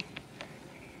 Clay.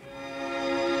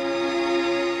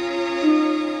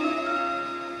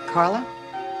 Carla?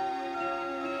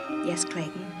 Yes,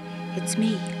 Clayton. It's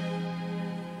me.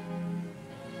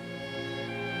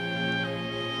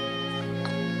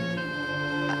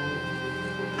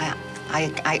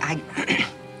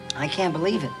 I can't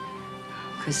believe it.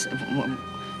 Because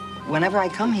whenever I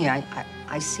come here,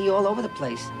 I see you all over the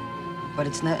place. But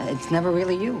it's never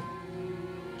really you.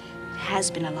 It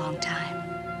has been a long time.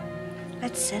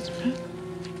 Let's sit.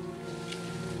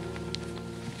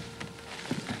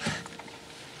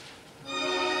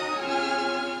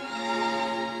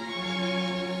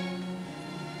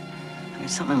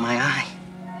 There's something in my eye.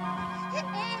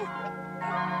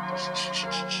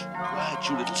 Quiet,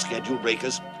 you little schedule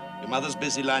breakers. Your mother's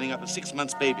busy lining up a 6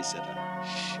 months babysitter.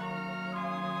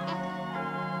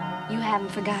 You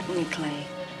haven't forgotten me, Clay.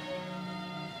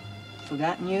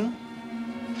 Forgotten you?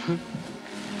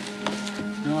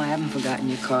 No, I haven't forgotten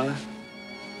you, Carla.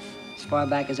 As far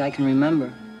back as I can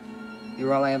remember,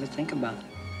 you're all I ever think about.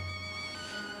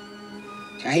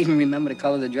 I even remember the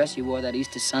color of the dress you wore that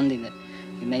Easter Sunday that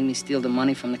you made me steal the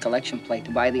money from the collection plate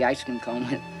to buy the ice cream cone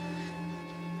with.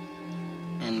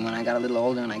 And when I got a little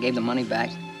older and I gave the money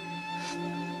back,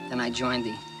 then I joined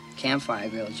the Campfire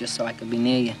Girls just so I could be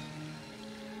near you.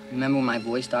 Remember when my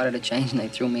voice started to change and they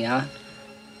threw me out?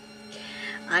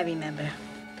 I remember.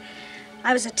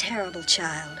 I was a terrible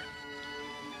child.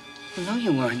 No,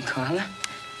 you weren't, Carla.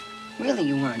 Really,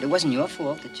 you weren't. It wasn't your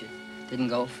fault that you didn't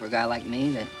go for a guy like me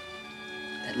that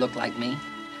looked like me.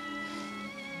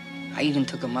 I even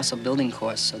took a muscle building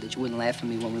course so that you wouldn't laugh at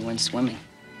me when we went swimming.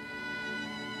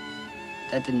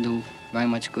 That didn't do very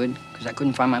much good because I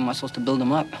couldn't find my muscles to build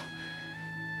them up.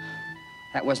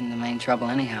 That wasn't the main trouble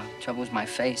anyhow. The trouble was my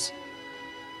face.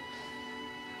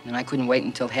 And I couldn't wait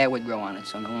until hair would grow on it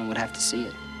so no one would have to see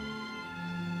it.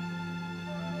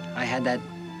 I had that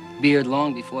beard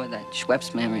long before that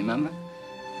Schweppes man, remember?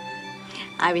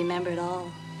 I remember it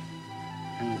all.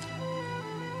 And,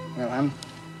 well,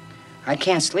 I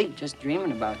can't sleep just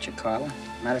dreaming about you, Carla.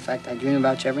 Matter of fact, I dream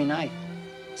about you every night.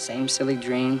 Same silly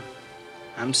dream.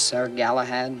 I'm Sir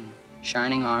Galahad in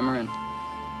shining armor, and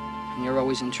you're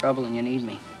always in trouble and you need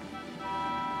me.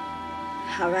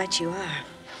 How right you are.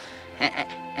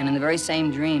 And in the very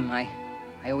same dream, I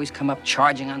always come up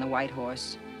charging on the white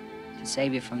horse to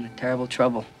save you from the terrible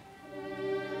trouble.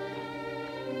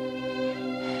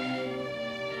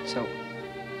 So,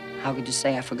 How could you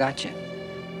say I forgot you?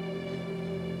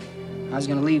 I was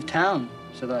gonna leave town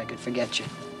so that I could forget you.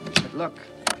 But look,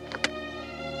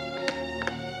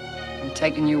 I'm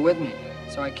taking you with me,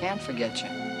 so I can't forget you.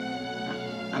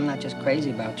 I'm not just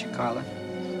crazy about you, Carla.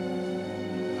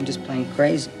 I'm just plain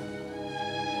crazy.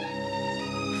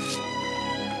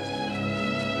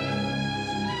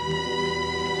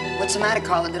 What's the matter,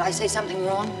 Carla? Did I say something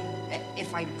wrong?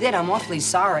 If I did, I'm awfully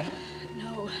sorry.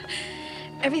 No.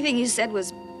 Everything you said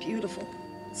was beautiful,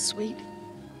 sweet.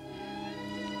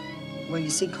 Well, you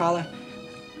see, Carla,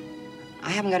 I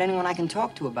haven't got anyone I can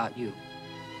talk to about you.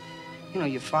 You know,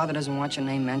 your father doesn't want your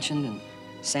name mentioned, and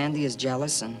Sandy is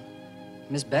jealous, and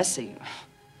Miss Bessie.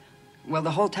 Well,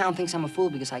 the whole town thinks I'm a fool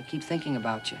because I keep thinking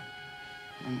about you.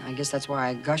 And I guess that's why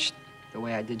I gushed the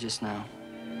way I did just now.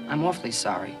 I'm awfully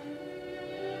sorry.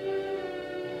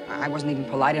 I wasn't even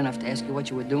polite enough to ask you what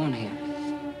you were doing here.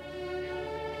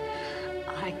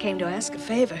 I came to ask a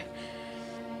favor,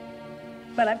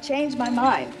 but I've changed my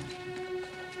mind.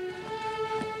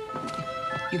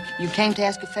 You came to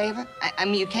ask a favor? I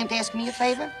mean, you came to ask me a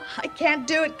favor? I can't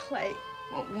do it, Clay.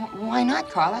 Well, why not,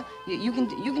 Carla? You can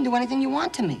do anything you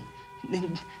want to me.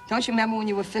 Don't you remember when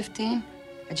you were 15?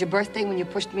 At your birthday, when you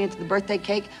pushed me into the birthday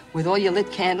cake with all your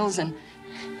lit candles and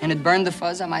it burned the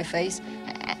fuzz on my face?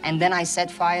 And then I set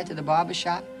fire to the barber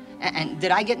shop? And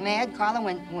did I get mad, Carla,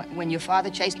 when your father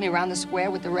chased me around the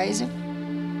square with the razor?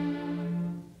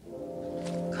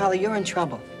 Carla, you're in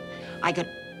trouble. I could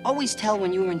always tell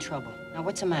when you were in trouble. Now,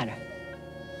 what's the matter?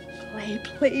 Clay,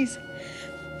 please.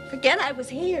 Forget I was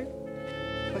here.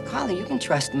 But, Carla, you can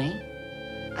trust me.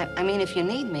 I mean, if you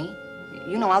need me,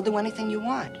 you know I'll do anything you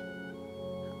want.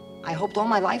 I hoped all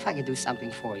my life I could do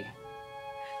something for you.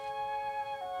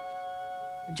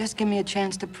 Just give me a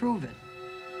chance to prove it.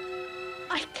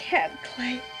 I can't,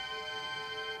 Clay.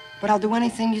 But I'll do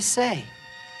anything you say.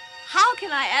 How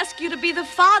can I ask you to be the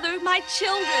father of my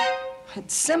children?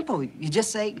 It's simple. You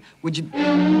just say, would you... You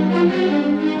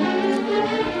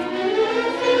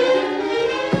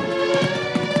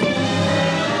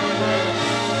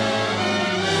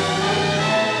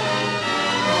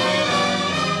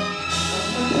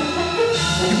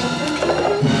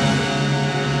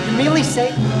merely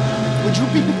say, would you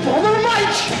be the father of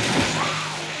my children?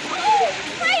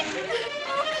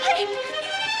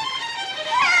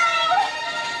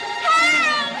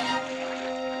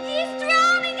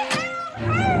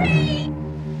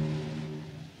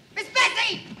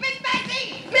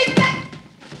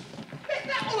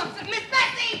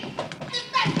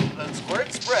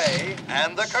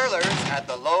 And the curlers at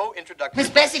the low introductory. Miss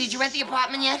Bessie, did you rent the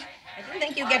apartment yet? I don't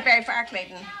think you get very far,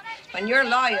 Clayton. When you're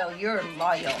loyal, you're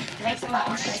loyal. Thanks a lot,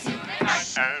 Miss Bessie.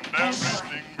 And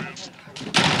everything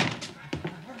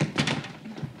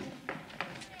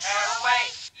Hair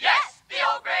away. Yes, the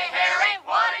old gray hair ain't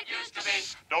what it used to be.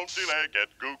 Don't delay, get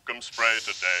Gookum spray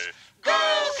today.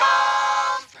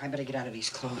 I better get out of these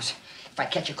clothes. If I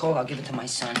catch a cold, I'll give it to my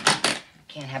son.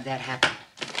 Can't have that happen.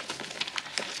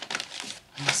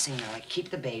 Let's see now. I keep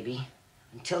the baby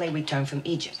until they return from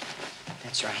Egypt.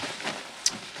 That's right.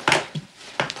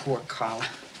 Poor Carla.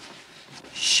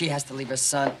 She has to leave her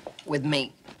son with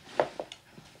me.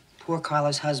 Poor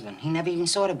Carla's husband. He never even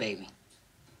saw the baby.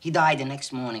 He died the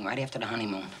next morning, right after the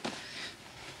honeymoon.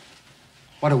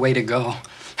 What a way to go.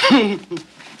 What'll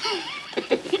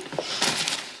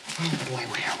I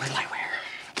wear? What'll I wear?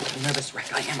 What a nervous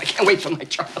wreck I am. I can't wait for my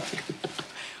child.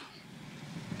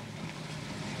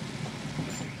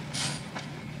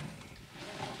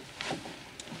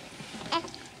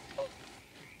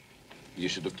 You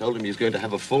should have told him he's going to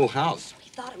have a full house. He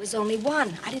thought it was only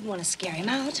one. I didn't want to scare him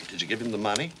out. Did you give him the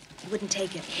money? He wouldn't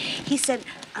take it. He said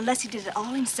unless he did it all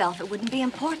himself, it wouldn't be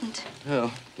important.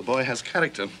 Well, the boy has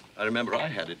character. I remember I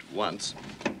had it once.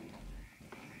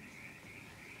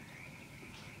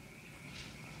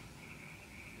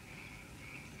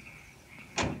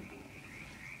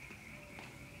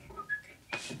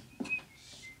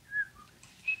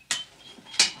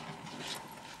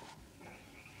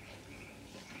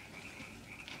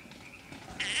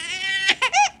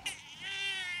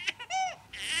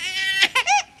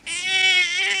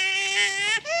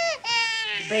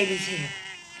 The baby's here.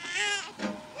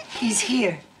 He's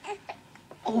here.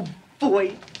 Oh,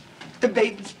 boy. The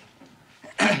baby's...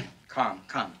 Calm.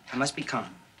 I must be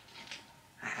calm.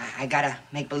 I gotta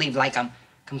make believe like I'm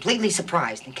completely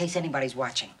surprised in case anybody's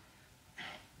watching.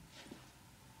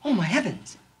 Oh, my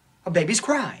heavens. A baby's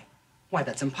cry. Why,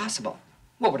 that's impossible.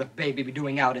 What would a baby be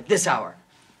doing out at this hour?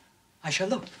 I shall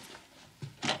look.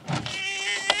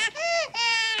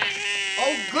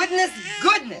 Oh,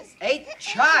 goodness. A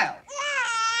child.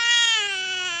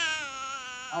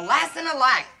 Alas and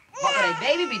alack, What would a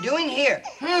baby be doing here?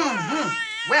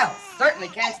 Well, certainly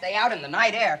can't stay out in the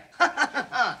night air.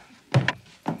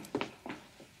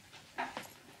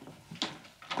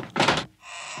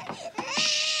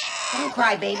 Don't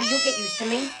cry, baby. You'll get used to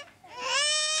me.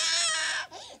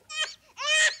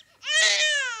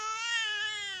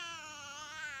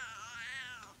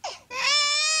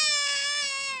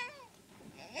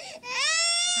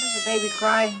 How does a baby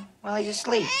cry while he's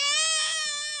asleep?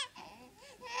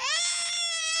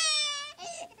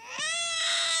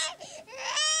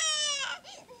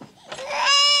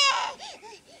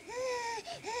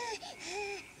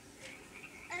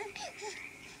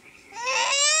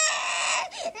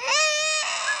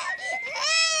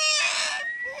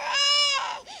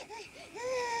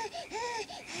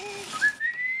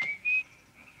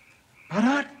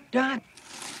 Dad.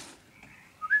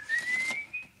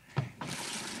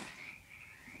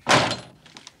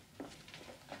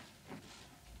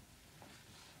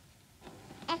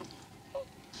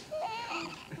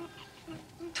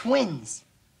 Twins.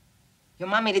 Your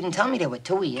mommy didn't tell me there were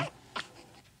two of you.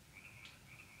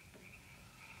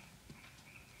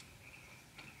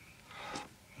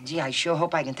 Gee, I sure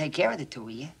hope I can take care of the two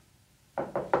of you.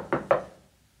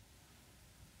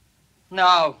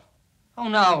 No. Oh,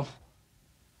 no.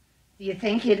 Do you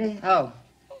think it is? Oh.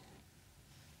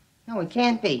 No, it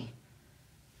can't be.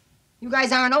 You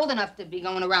guys aren't old enough to be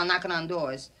going around knocking on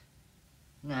doors.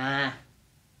 Nah.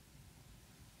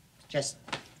 Just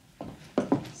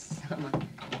someone.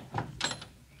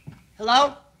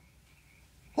 Hello?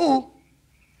 Who?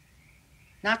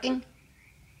 Knocking?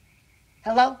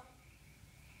 Hello?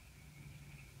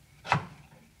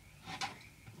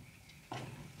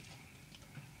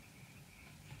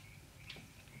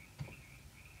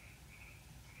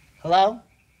 Hello?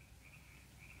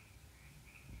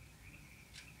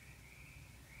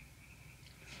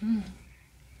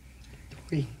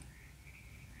 Three.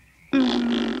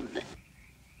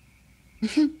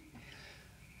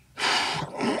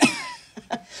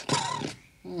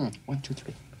 1, 2,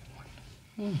 3.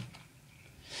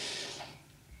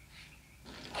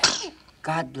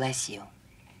 God bless you.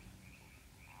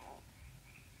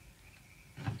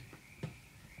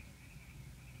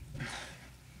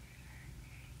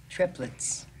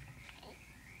 Triplets.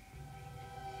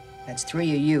 That's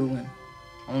 3 of you and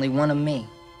only 1 of me.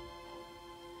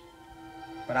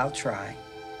 But I'll try.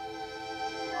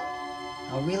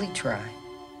 I'll really try.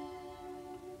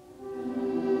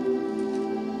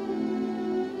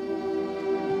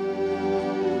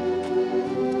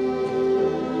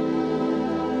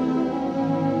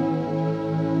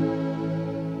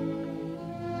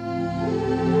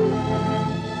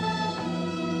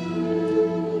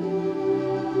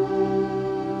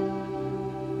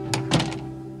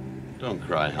 Don't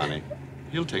cry, honey.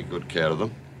 He'll take good care of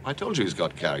them. I told you he's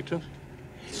got character.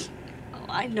 Oh,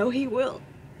 I know he will.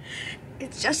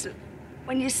 It's just that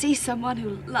when you see someone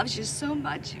who loves you so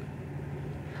much, you...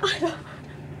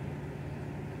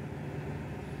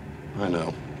 I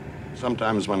know.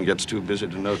 Sometimes one gets too busy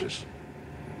to notice.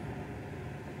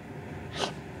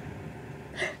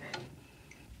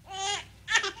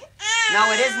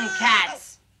 No, it isn't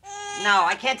cats. No,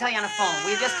 I can't tell you on the phone.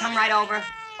 Will you just come right over?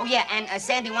 Oh, yeah, and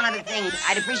Sandy, one other thing.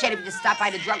 I'd appreciate it if you stop by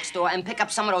the drugstore and pick up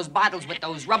some of those bottles with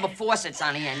those rubber faucets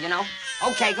on the end, you know?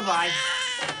 Okay, goodbye.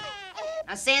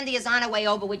 Now, Sandy is on her way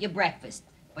over with your breakfast.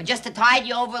 But just to tide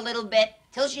you over a little bit,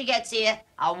 till she gets here,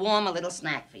 I'll warm a little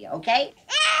snack for you, okay?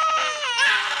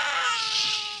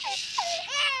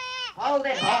 Hold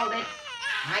it, hold it.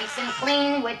 Nice and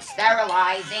clean with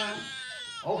sterilizing.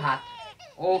 Oh, hot.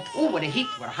 Oh, ooh, what a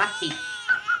hot heat.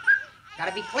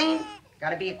 Gotta be clean.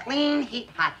 Gotta be a clean heat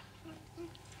hot.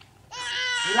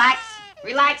 Relax,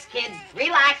 relax, kids,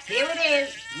 relax. Here it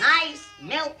is. Nice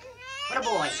milk for the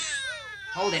boys.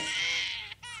 Hold it.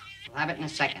 We'll have it in a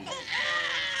second.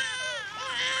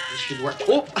 This should work.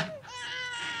 Oh!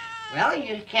 Well,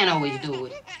 you can't always do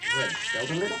it. Good. Build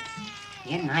a little.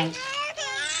 Yeah, nice.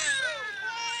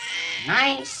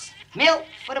 Nice milk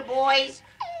for the boys.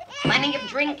 Plenty of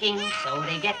drinking so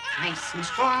they get nice and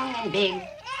strong and big.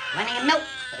 Plenty of milk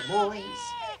for the boys.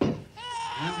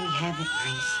 Now we have it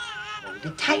nice. Hold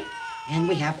it tight. And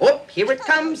we have, oh, here it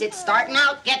comes. It's starting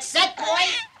out. Get set,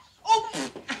 boys. Oh,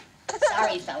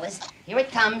 sorry, fellas. Here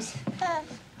it comes.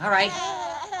 All right.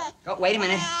 Oh, wait a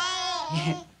minute.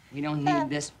 We don't need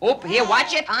this. Oh, here,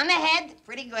 watch it. On the head.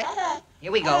 Pretty good.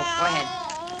 Here we go. Go ahead.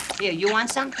 Here, you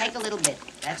want some? Take a little bit.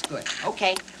 That's good.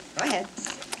 Okay. Go ahead.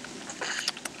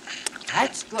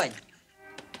 That's good.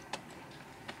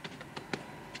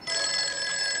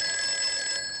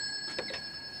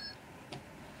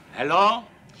 Hello?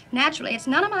 Naturally, it's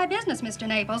none of my business, Mr.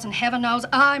 Naples, and heaven knows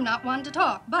I'm not one to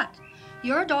talk. But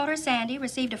your daughter, Sandy,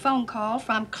 received a phone call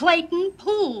from Clayton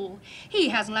Poole. He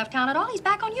hasn't left town at all. He's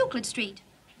back on Euclid Street.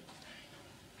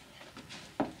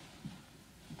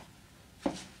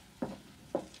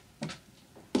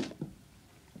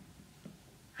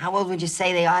 How old would you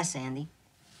say they are, Sandy?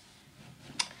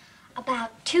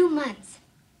 About 2 months.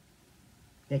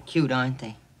 They're cute, aren't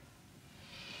they?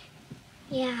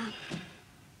 Yeah.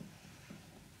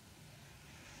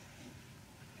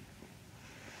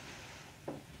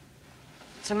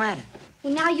 What's the matter?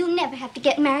 Well, now you'll never have to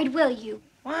get married, will you?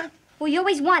 What? Well, you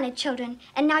always wanted children,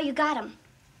 and now you got them.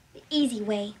 The easy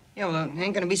way. Yeah, well, it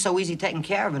ain't gonna be so easy taking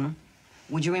care of them.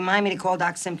 Would you remind me to call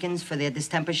Doc Simpkins for their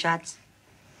distemper shots?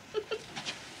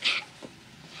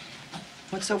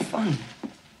 What's so funny?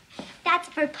 That's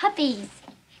for puppies.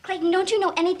 Clayton, don't you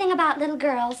know anything about little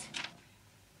girls?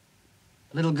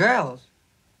 Little girls?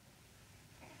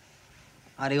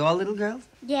 Are they all little girls?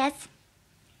 Yes.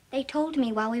 They told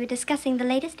me while we were discussing the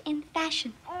latest in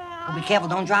fashion. Well, be careful,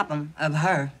 don't drop them. Of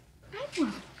her. I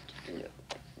won't.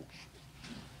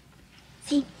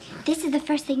 See, this is the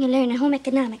first thing you learn in home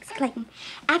economics, Clayton.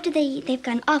 After they've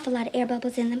got an awful lot of air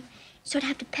bubbles in them, you sort of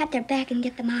have to pat their back and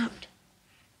get them out.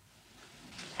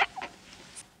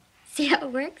 See how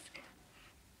it works?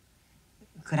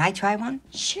 Could I try one?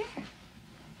 Sure.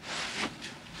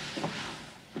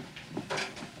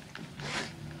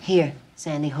 Here,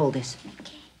 Sandy, hold this.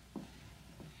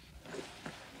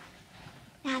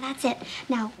 Now, that's it.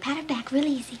 Now, pat her back real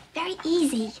easy. Very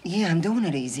easy. Yeah, I'm doing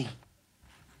it easy.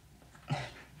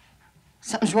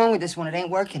 Something's wrong with this one. It ain't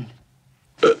working.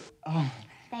 Oh.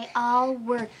 They all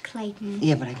work, Clayton.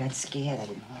 Yeah, but I got scared. I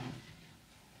didn't know.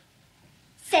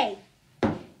 Say,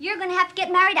 you're gonna have to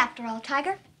get married after all,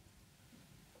 Tiger.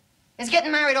 Is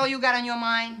getting married all you got on your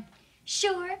mind?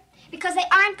 Sure, because they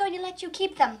aren't going to let you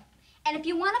keep them. And if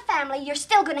you want a family, you're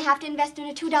still gonna have to invest in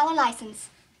a $2 license.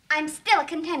 I'm still a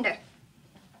contender.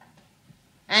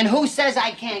 And who says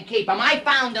I can't keep them? I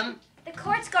found them. The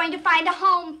court's going to find a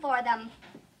home for them.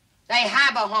 They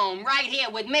have a home right here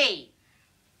with me.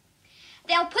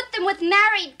 They'll put them with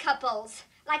married couples,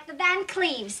 like the Van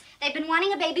Cleves. They've been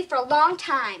wanting a baby for a long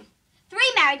time. 3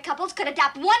 married couples could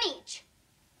adopt 1 each.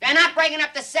 They're not breaking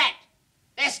up the set.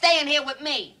 They're staying here with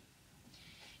me.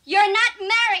 You're not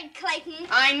married, Clayton.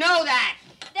 I know that.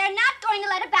 They're not going to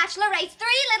let a bachelor raise 3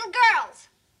 little girls.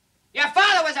 Your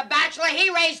father was a bachelor. He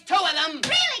raised 2 of them.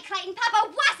 Really, Clayton? Papa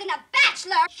wasn't a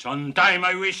bachelor. Sometime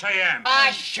I wish I am.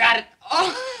 Ah, shut it.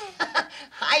 Oh,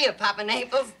 hiya, Papa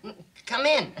Naples. Come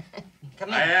in. Come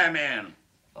in. I am in.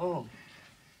 Oh.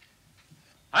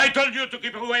 I told you to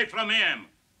keep away from him.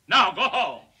 Now, go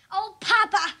home. Oh,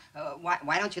 Papa.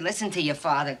 Why don't you listen to your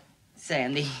father,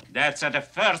 Sandy? That's the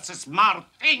first smart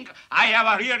thing I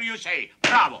ever hear you say.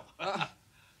 Bravo.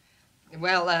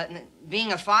 Well,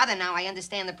 being a father now, I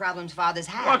understand the problems fathers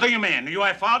have. What do you mean? You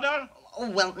a father? Oh,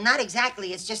 well, not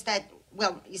exactly. It's just that,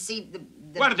 well, you see, the...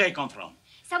 Where do they come from?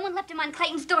 Someone left him on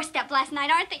Clayton's doorstep last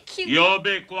night. Aren't they cute? You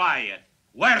be quiet.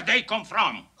 Where they come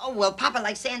from? Oh, well, Papa,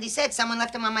 like Sandy said, someone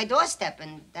left him on my doorstep,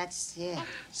 and that's, yeah.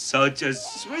 Such a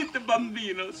sweet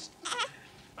bambinos.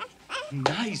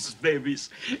 Nice babies.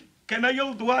 Can I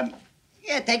hold one?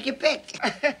 Yeah, take your pick.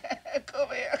 Come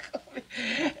here, come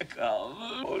here. Come.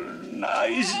 Oh,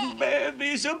 nice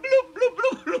babies. Bloop, bloop,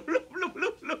 bloop, bloop, bloop, bloop,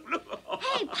 bloop, bloop, bloop.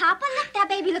 Hey, Papa, look, that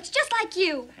baby looks just like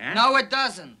you. Huh? No, it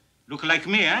doesn't. Look like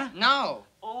me, huh? No.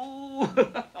 Oh,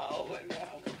 oh my God.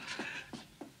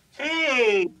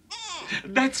 Hey,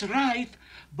 that's right.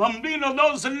 Bambino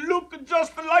doesn't look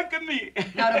just like me.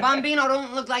 No, the Bambino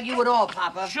don't look like you at all,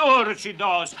 Papa. Sure she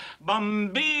does.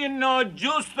 Bambino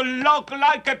just look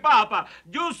like a Papa.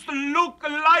 Just look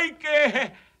like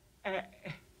a...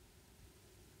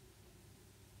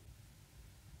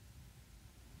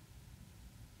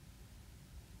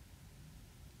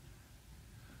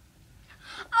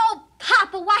 Oh,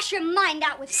 Papa, wash your mind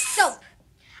out with soap.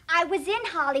 I was in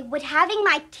Hollywood having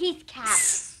my teeth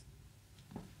capped.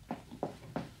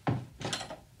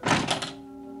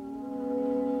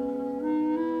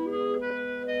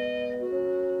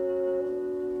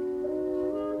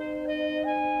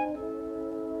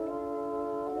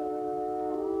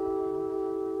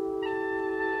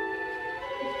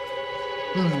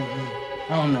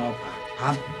 Oh, no,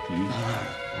 Pop.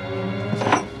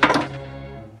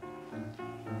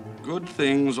 Good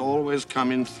things always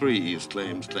come in threes,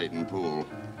 claims Clayton Poole.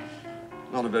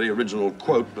 Not a very original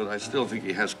quote, but I still think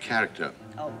he has character.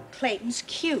 Oh, Clayton's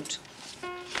cute.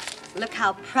 Look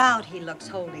how proud he looks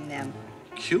holding them.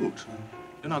 Cute?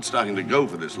 You're not starting to go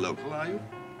for this local, are you?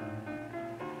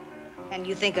 Can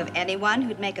you think of anyone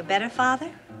who'd make a better father?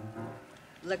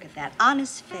 Look at that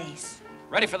honest face.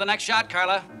 Ready for the next shot,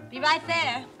 Carla? Be right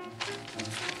there.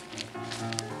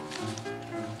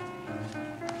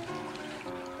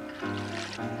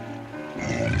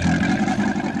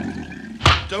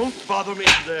 Don't bother me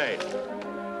today.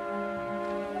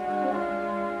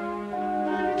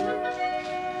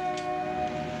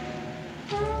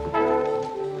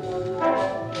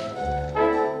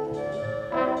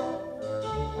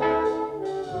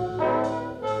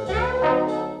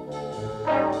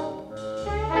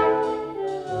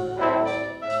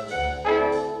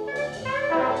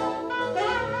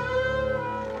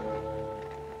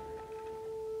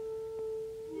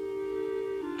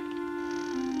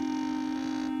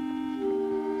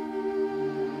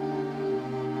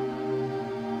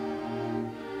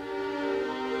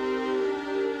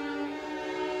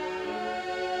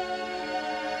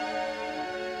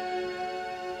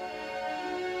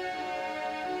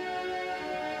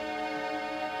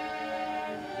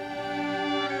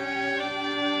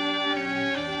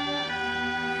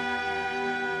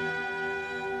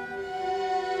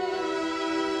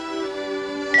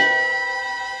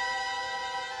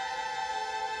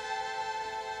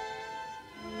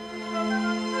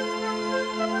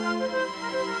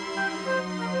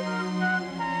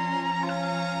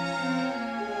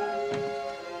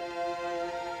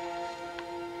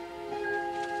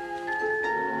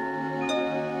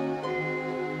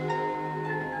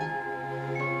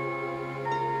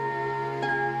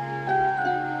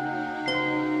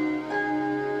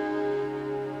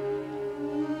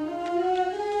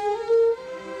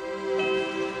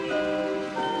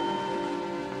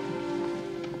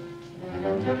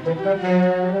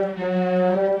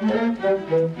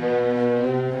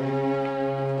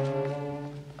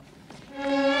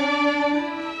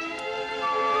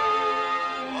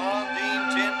 Ondine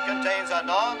tin contains a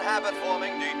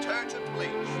non-habit-forming detergent bleach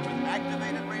with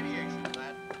activated radiation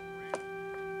that...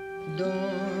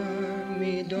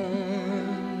 Dormi,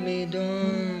 dormi,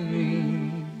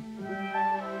 dormi.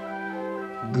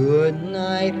 Good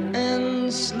night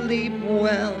and sleep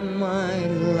well, my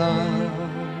love.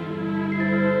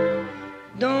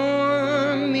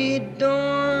 Dormi,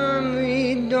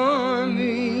 dormi,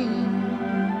 dormi.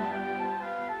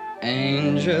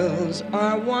 Angels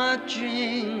are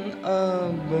watching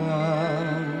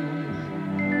above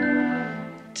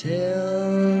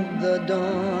till the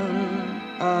dawn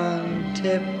on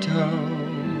tiptoe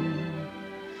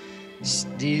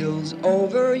steals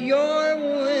over your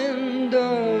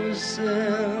windowsill.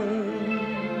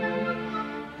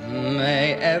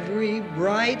 May every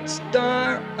bright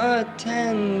star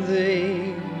attend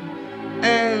thee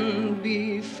and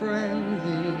befriend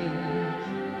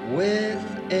thee with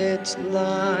its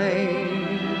light.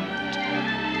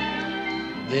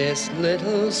 This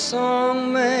little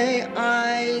song may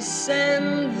I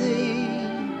send thee.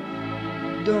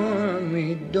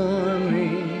 Dormi,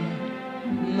 dormi,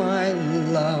 my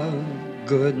love,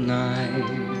 good night.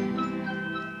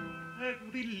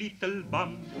 Every little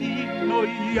bambino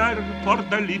yearns for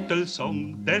the little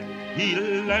song that he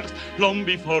learns long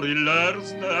before he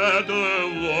learns that the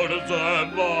words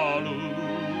have value.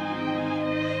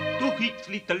 To each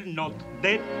little note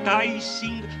that I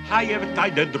sing, I have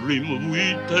tied a dream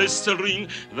with a string.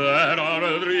 There are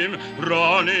a dream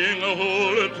running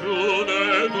all through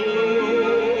the door.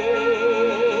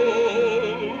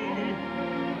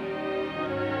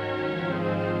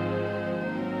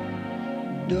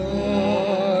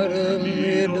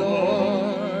 Dormi,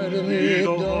 dormi,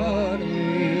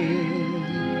 dormi,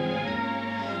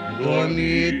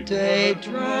 dormite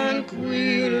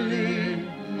tranquilli,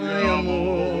 my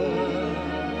amor.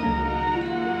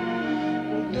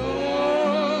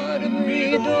 Dormi,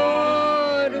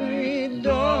 dormi,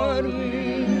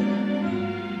 dormi,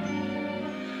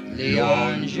 gli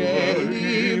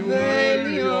angeli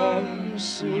vegliano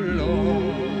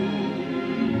sull'oro.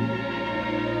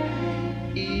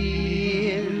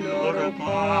 Il loro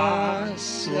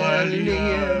passo è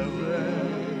lieve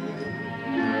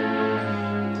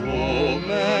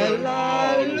come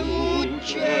la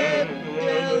luce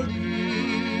del dì.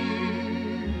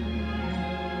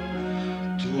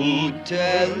 Tutte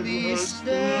le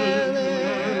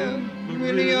stelle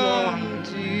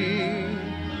brillanti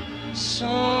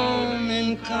sono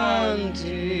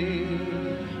incanti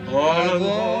al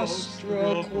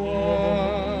vostro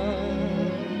cuore.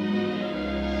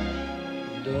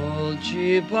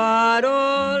 Dolci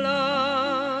parola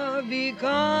vi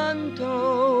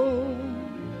canto,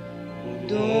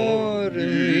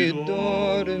 dormi,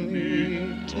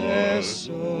 dormi,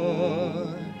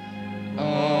 tesoro,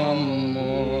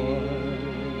 amor.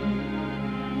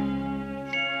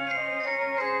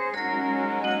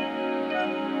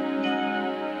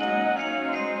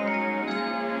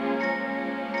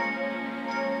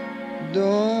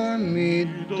 Dormi,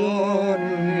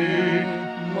 dormi,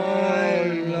 my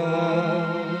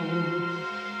love.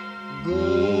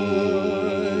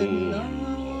 Good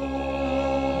night.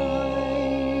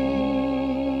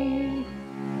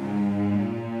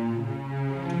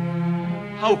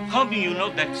 How come you know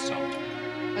that song?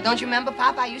 Well, don't you remember,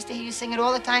 Papa? I used to hear you sing it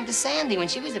all the time to Sandy when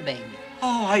she was a baby.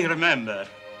 Oh, I remember.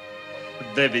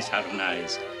 Babies are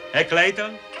nice. Eh,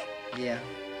 Clayton? Yeah.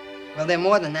 Well, they're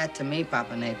more than that to me,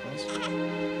 Papa Naples.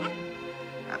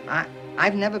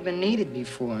 I've never been needed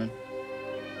before.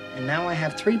 And now I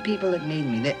have 3 people that need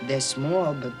me. They're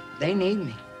small, but they need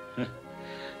me.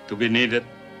 To be needed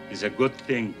is a good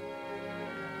thing,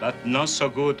 but not so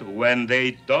good when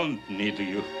they don't need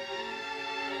you.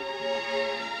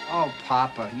 Oh,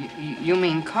 Papa, you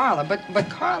mean Carla, but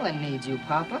Carla needs you,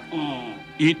 Papa.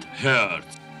 It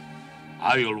hurts.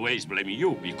 I always blame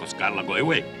you because Carla go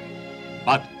away.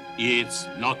 But it's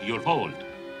not your fault.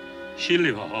 She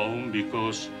leave home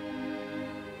because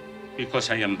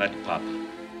I am bad papa.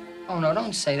 Oh, no,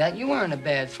 don't say that. You weren't a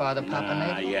bad father, Papa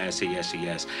Naples.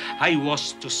 Yes. I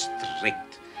was too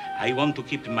strict. I want to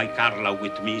keep my Carla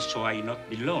with me so I not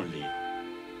be lonely.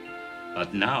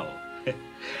 But now,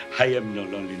 I am no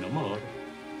lonely no more.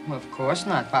 Well, of course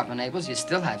not, Papa Naples. You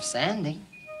still have Sandy.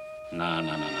 No.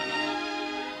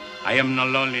 I am no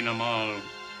lonely no more.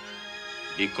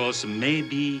 Because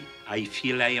maybe I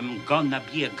feel I am gonna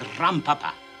be a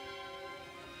grandpapa.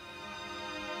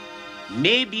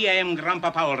 Maybe I am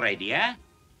grandpapa already, eh?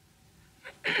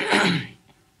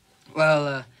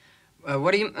 Well,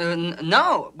 what do you...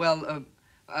 no, well,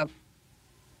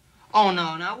 Oh,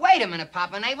 no, wait a minute,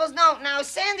 Papa Naples. No, now,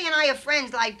 Sandy and I are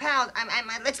friends like pals.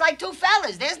 It's like 2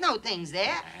 fellas. There's no things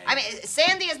there. I mean,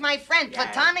 Sandy is my friend,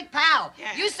 platonic pal.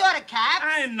 You saw the cap.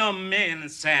 I no mean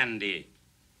Sandy.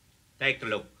 Take a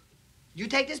look. You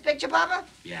take this picture, Papa?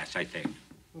 Yes, I take.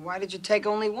 Why did you take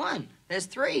only 1? There's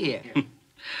 3 here.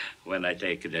 When I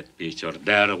take that picture,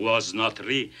 there was not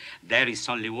 3. There is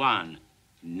only 1.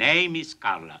 Name is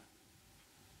Carla.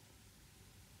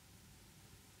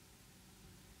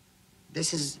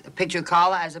 This is a picture of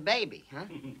Carla as a baby, huh?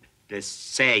 The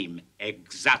same,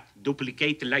 exact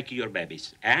duplicate like your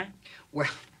babies, eh? Well,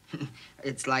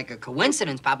 it's like a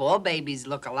coincidence, Papa. All babies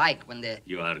look alike when they're...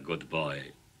 You are a good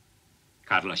boy.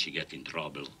 Carla, she get in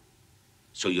trouble.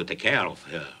 So you take care of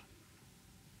her.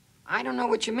 I don't know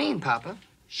what you mean, Papa.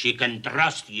 She can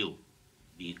trust you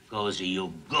because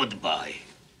you good boy.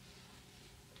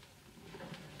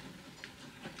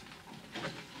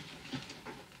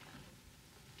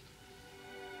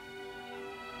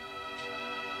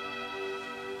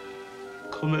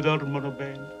 Come dormono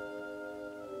bene.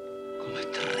 Come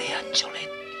 3 angioletti.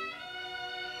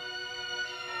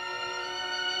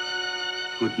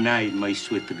 Good night, my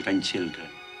sweet grandchildren.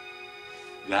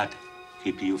 God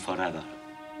keep you forever.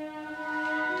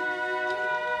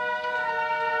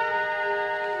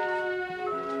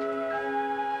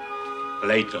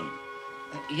 Clayton.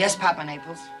 Yes, Papa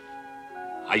Naples.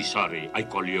 I sorry, I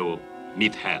call you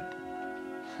meathead.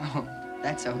 Oh,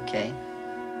 that's okay.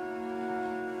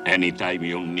 Anytime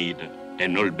you need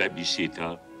an old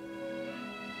babysitter,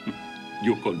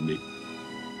 you call me.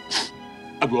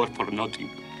 I work for nothing.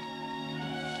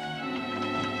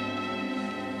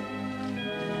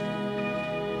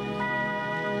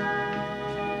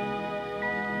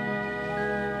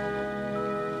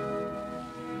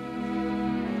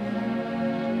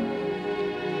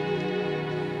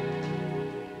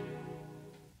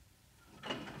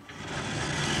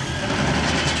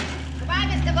 Goodbye,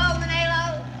 Mr. Golden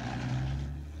Halo.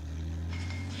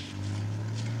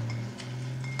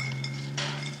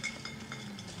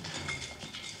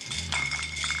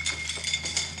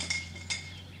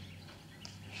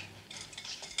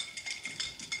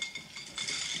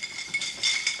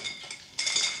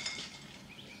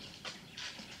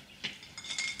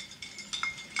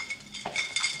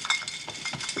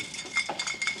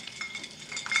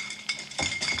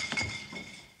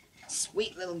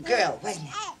 Sweet little girl, wasn't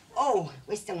it? Oh,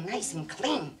 we're so nice and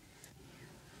clean.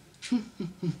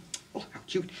 Oh, how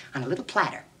cute. On a little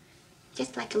platter.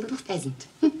 Just like a little pheasant.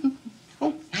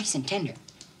 Oh, nice and tender.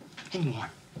 And warm.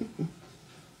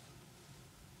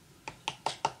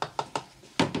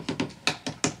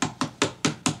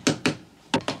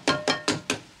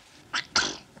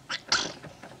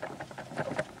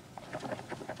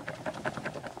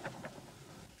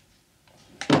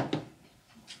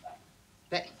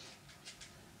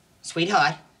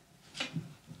 Sweetheart.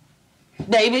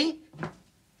 Baby.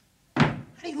 How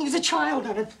do you lose a child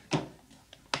on it?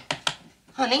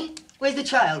 Honey, where's the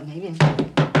child, baby?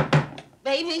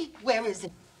 Baby, where is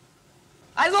it?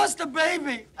 I lost the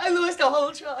baby. I lost the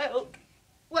whole child.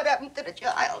 What happened to the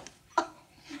child? Oh,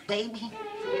 baby.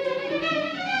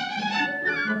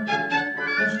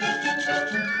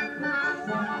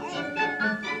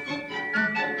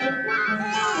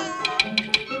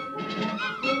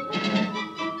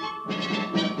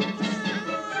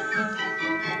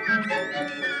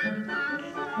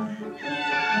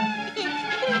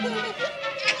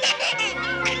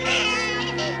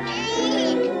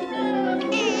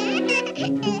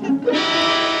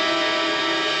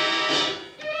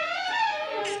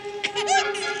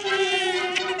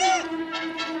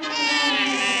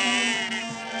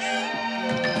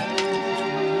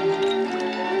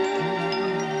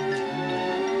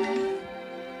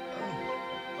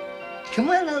 Come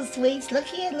on, little sweets. Look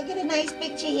here. Look at a nice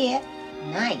picture here.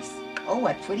 Nice. Oh,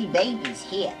 what pretty babies.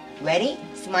 Here. Ready?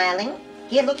 Smiling.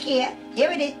 Here, look here. Here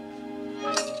it is.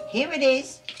 Here it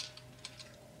is.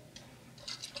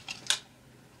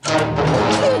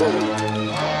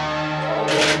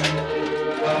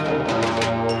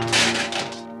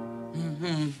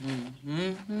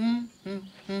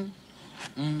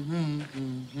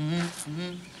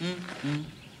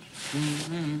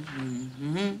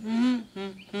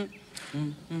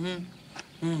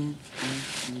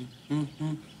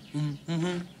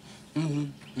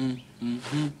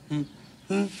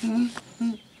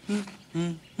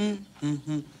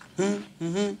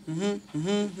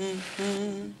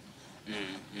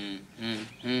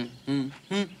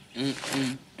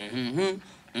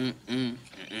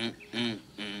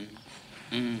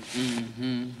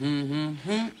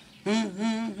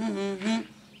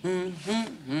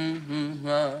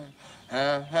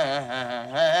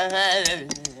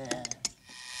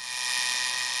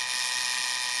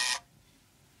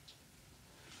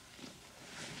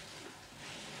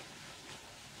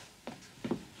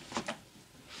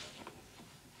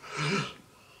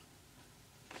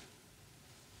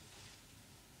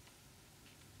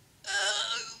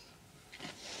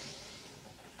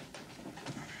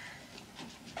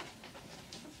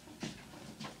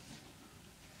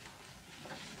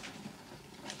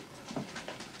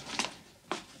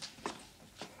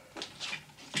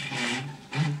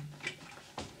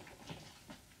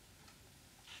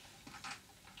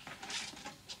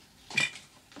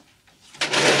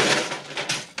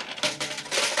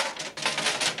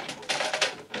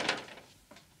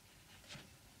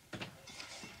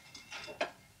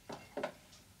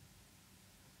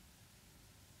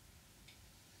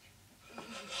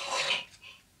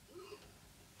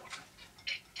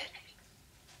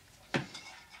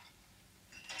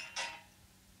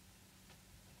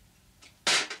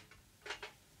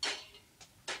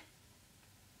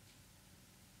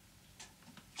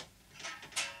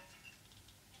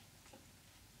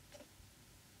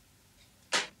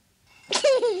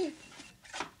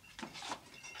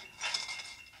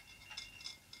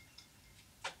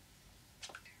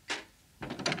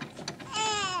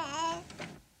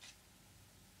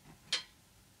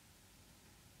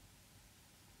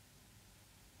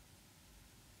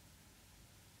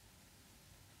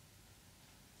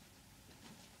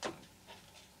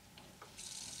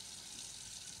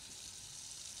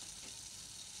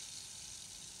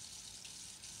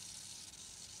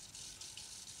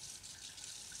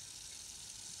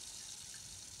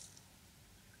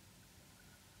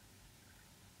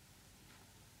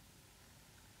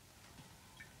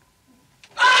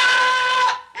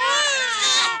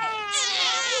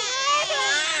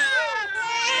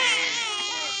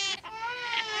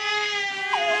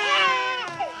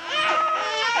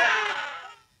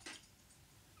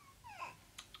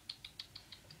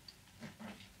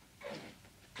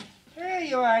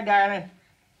 You are, darling.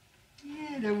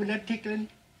 Yeah, there was a tickling.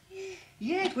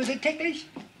 Yes, was it ticklish?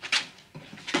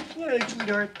 Well,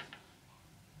 sweetheart.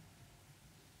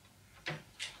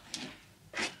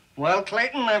 Well,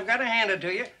 Clayton, I've got to hand it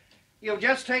to you. You've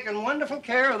just taken wonderful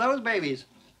care of those babies.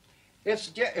 It's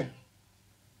just...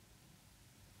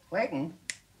 Clayton?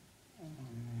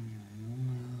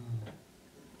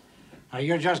 Now,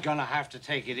 you're just gonna have to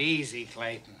take it easy,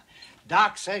 Clayton.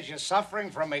 Doc says you're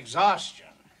suffering from exhaustion.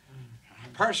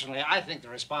 Personally, I think the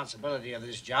responsibility of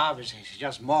this job is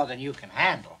just more than you can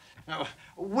handle. Now,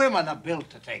 women are built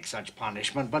to take such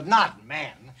punishment, but not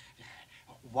men.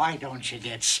 Why don't you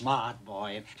get smart,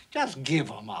 boy, and just give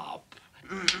them up?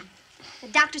 The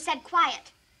doctor said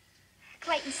quiet.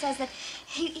 Clayton says that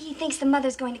he thinks the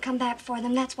mother's going to come back for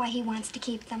them. That's why he wants to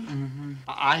keep them.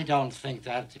 I don't think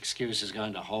that excuse is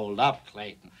going to hold up,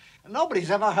 Clayton. Nobody's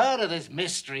ever heard of this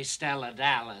mystery Stella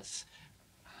Dallas.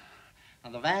 Now,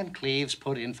 the Van Cleaves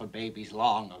put in for babies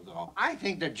long ago. I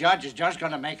think the judge is just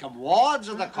going to make them wards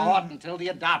of the court until the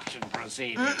adoption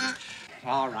proceedings.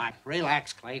 All right,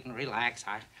 relax, Clayton, relax.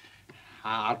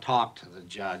 I'll talk to the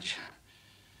judge.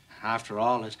 After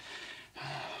all, as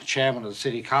chairman of the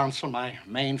city council, my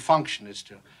main function is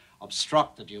to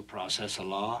obstruct the due process of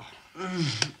law.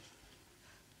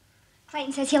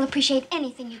 Clayton says he'll appreciate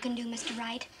anything you can do, Mr.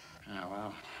 Wright. Yeah,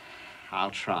 well,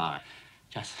 I'll try.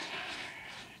 Just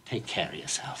take care of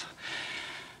yourself,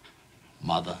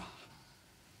 Mother.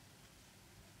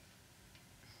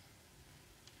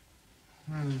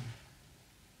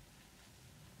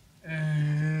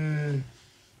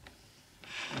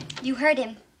 You heard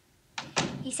him.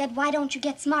 He said, why don't you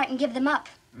get smart and give them up?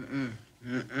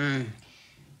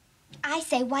 I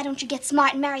say, why don't you get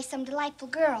smart and marry some delightful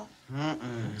girl?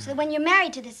 So that when you're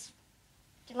married to this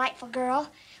delightful girl,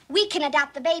 we can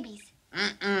adopt the babies.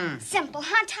 Simple,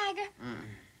 huh, Tiger?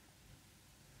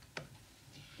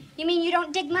 You mean you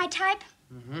don't dig my type?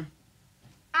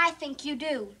 I think you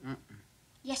do.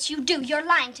 Yes, you do. You're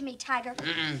lying to me, Tiger.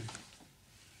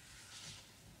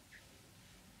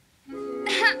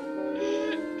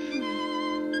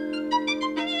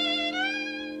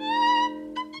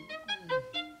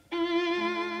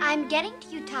 I'm getting to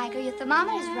you, Tiger. Your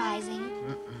thermometer's rising.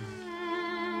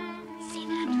 See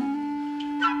that?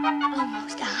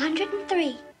 Almost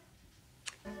 103.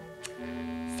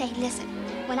 Say, listen,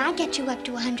 when I get you up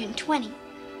to 120,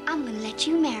 I'm gonna let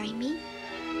you marry me.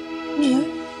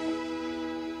 Me?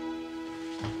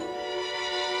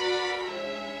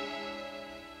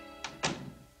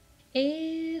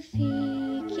 If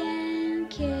he can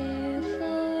care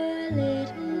for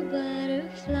little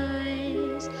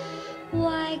butterflies,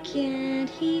 why can't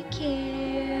he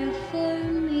care for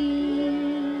me?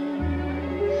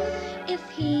 If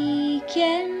he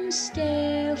can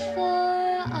stare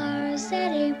for hours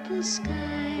at April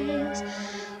skies,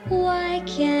 why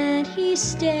can't he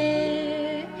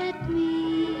stare at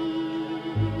me?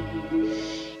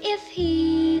 If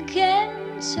he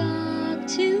can talk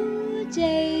to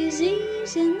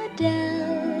daisies in the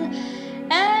dell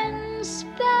and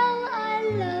spell I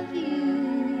love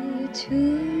you to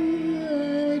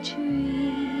a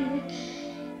tree,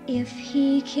 if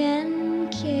he can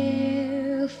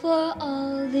care for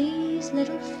all these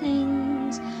little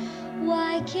things,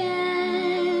 why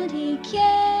can't he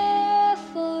care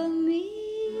for me?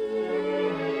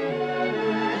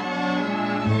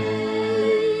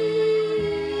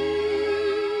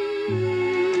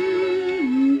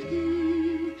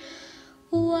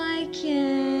 Why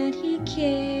can't he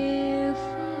care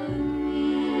for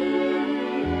me?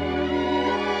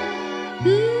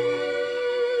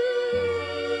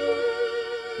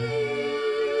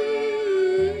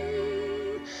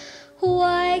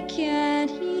 Why can't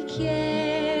he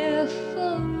care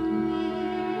for me?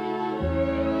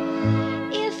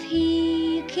 If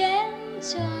he can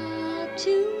talk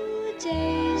to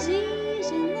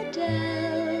daisies in the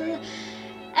dell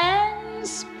and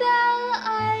spell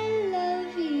I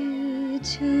love you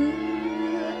to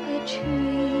a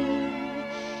tree,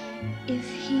 if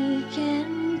he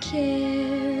can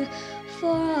care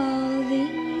for all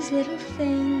these little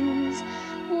things,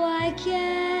 why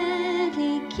can't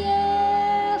he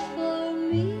care for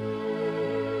me?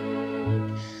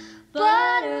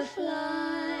 Butterflies,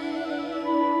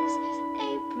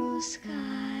 April skies,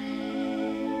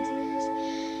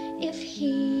 if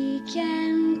he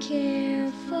can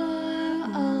care for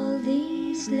all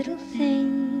these little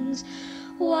things,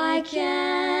 why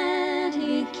can't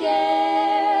he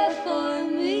care for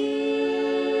me?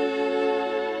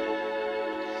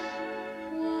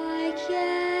 Why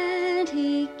can't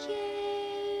he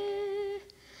care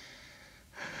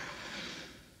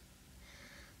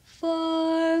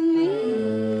for me?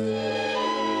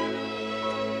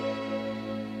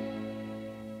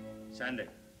 Sandy.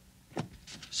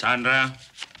 Sandra.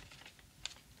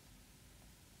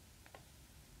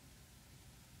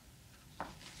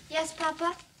 Yes,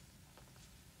 Papa?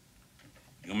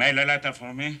 You mail a letter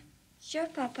for me? Sure,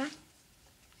 Papa.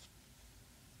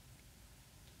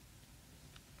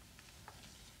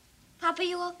 Papa,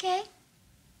 you okay?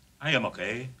 I am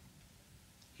okay.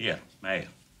 Here, mail.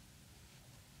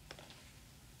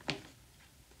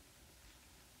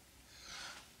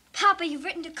 Papa, you've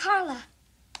written to Carla.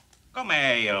 Come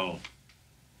here.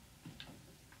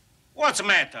 What's the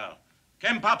matter?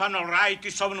 Can Papa not write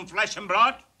to someone flesh and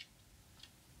blood?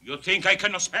 You think I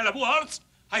cannot spell words?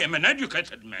 I am an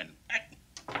educated man.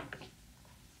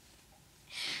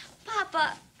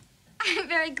 Papa, I'm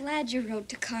very glad you wrote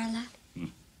to Carla.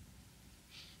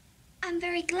 I'm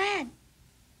very glad.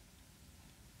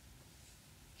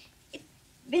 It's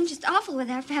been just awful with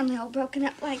our family all broken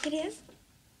up like it is.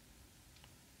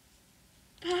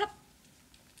 Papa,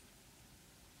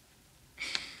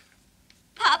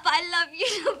 I love you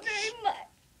so very much.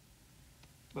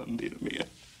 Bambino mio.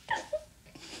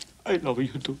 I love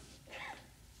you too.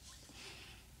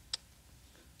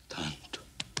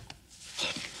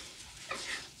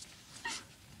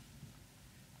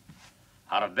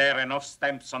 Are there enough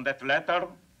stamps on that letter?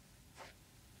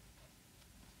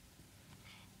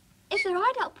 If there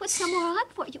aren't, I'll put some more on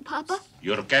for you, Papa.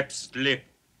 Your cap slip.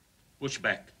 Push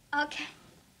back. Okay.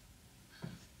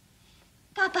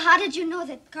 Papa, how did you know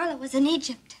that Carla was in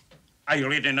Egypt? I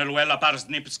read in Llewellyn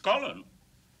Parsnip's column.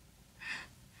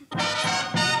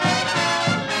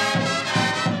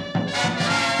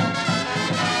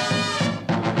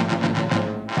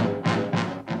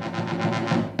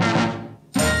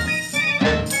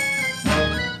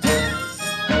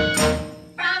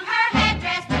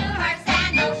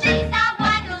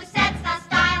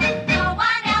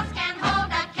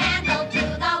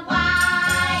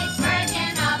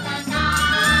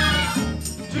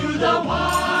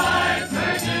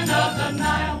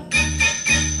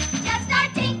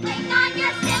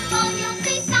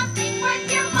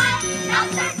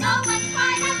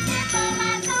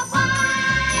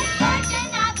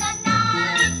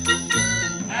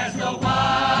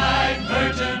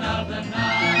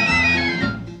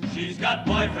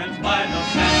 Boyfriends by the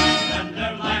fence and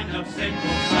their line of single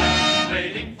sides,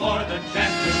 waiting for the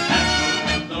chance to tackle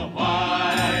with the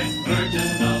white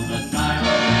virgin of the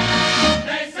Nile.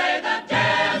 They say the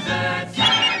desert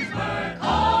sands were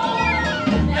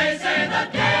cold. They say the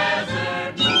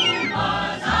desert moon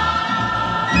was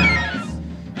ice.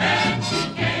 Then she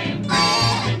came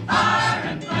breathing fire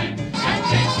and flame and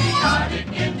changed the Arctic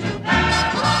into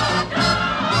paradise.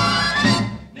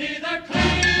 Neither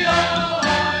Cleo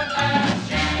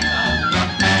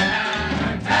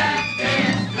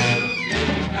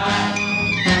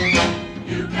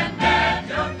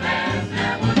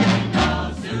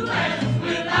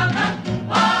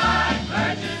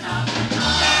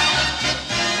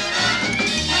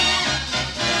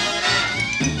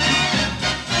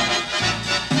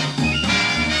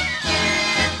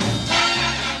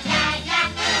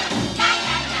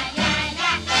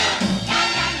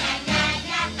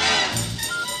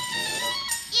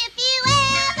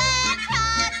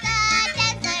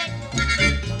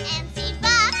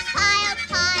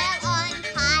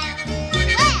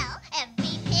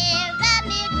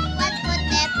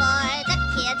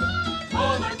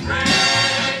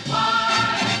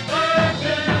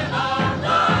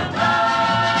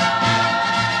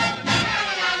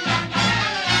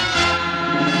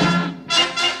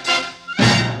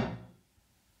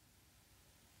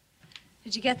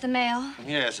Did you get the mail?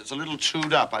 Yes, it's a little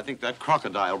chewed up. I think that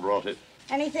crocodile brought it.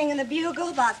 Anything in the Bugle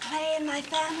about Clay and my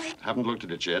family? Haven't looked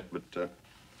at it yet, but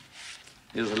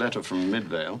here's a letter from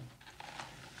Midvale.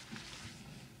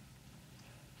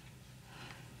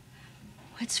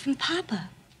 It's from Papa.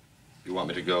 You want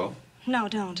me to go? No,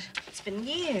 don't. It's been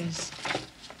years.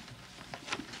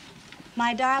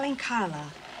 My darling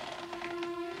Carla,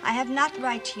 I have not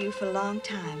write to you for a long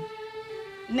time.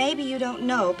 Maybe you don't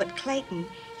know, but Clayton,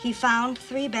 he found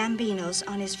 3 bambinos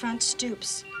on his front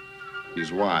stoops.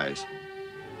 He's wise.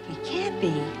 He can't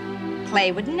be.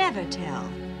 Clay would never tell.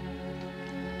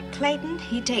 Clayton,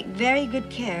 he take very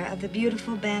good care of the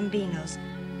beautiful bambinos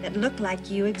that look like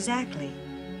you exactly.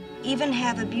 Even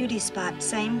have a beauty spot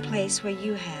same place where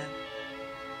you have.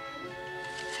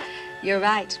 You're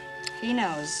right. He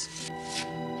knows.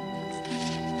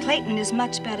 Clayton is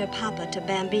much better papa to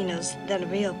bambinos than a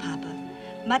real papa.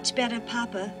 Much better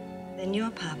papa than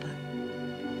your papa.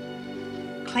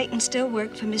 Clayton still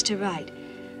worked for Mr. Wright,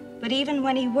 but even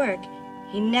when he worked,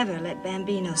 he never let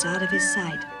bambinos out of his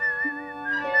sight.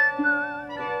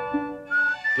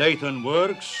 Clayton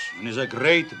works and is a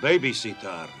great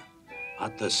babysitter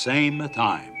at the same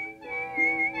time.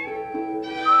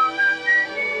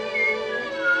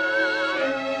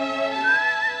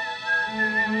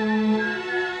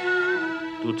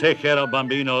 To take care of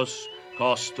bambinos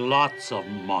costs lots of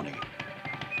money.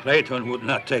 Clayton would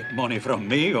not take money from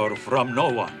me or from no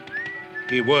one.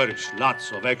 He works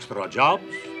lots of extra jobs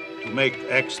to make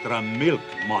extra milk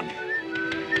money.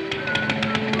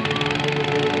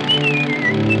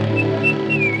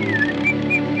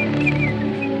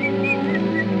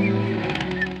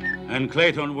 And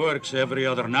Clayton works every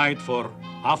other night for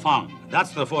Afang.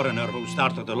 That's the foreigner who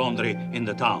started the laundry in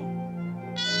the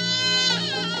town.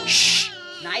 Shh!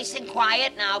 Nice and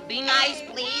quiet now. Be nice,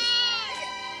 please.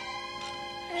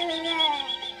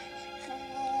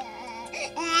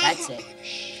 That's it.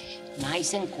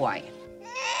 Nice and quiet.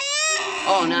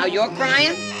 Oh, now you're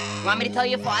crying? Want me to tell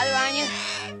your father on you?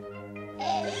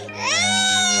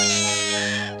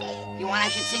 You want I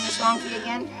should sing a song for you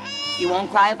again? You won't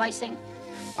cry if I sing?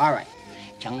 All right.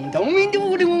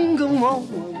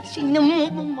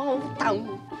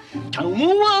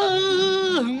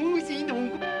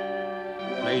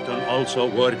 Clayton also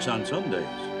works on Sundays.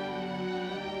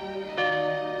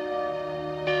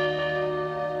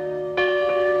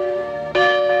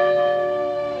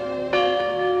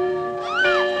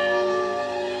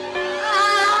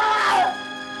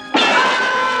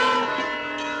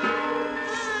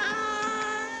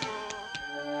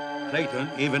 Clayton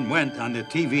even went on the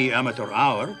TV amateur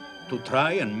hour to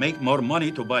try and make more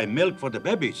money to buy milk for the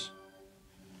babies.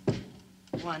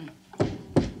 1.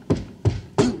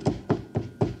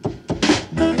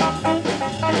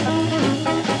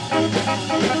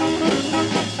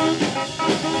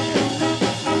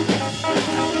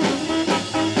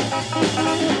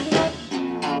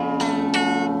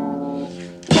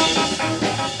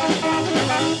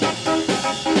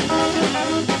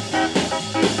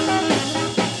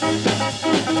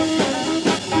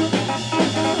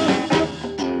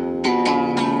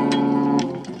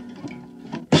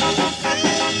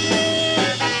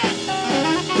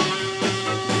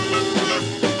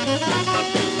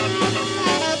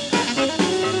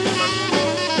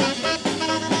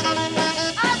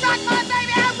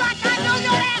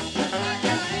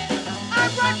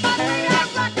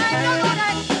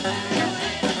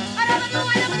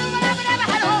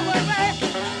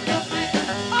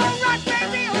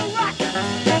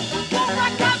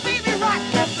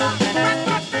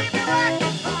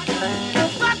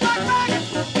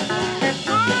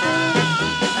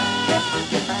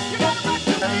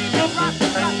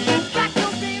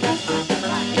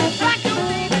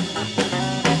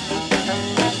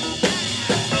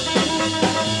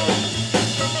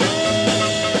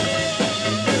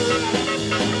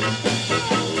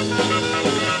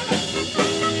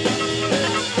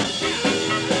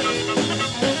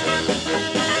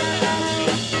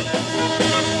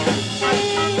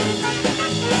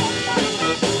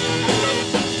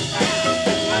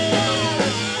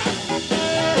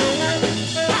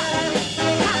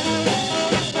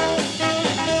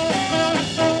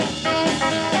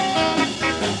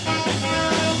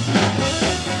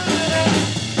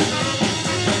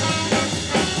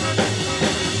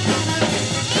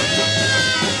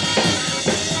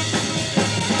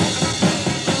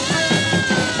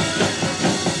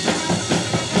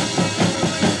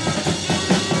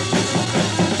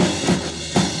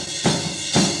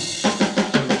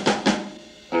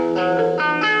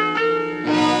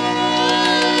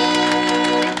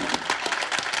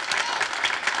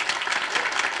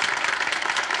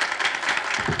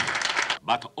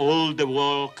 But all the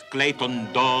work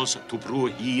Clayton does to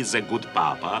prove he is a good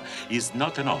papa is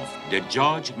not enough. The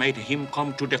judge made him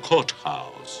come to the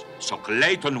courthouse. So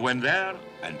Clayton went there,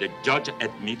 and the judge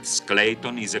admits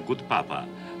Clayton is a good papa,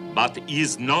 but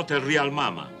is not a real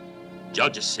mama.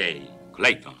 Judge say,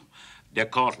 Clayton, the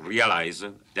court realized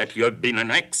that you have been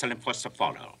an excellent foster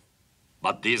father.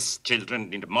 But these children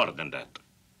need more than that.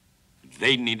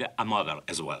 They need a mother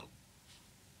as well.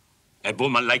 A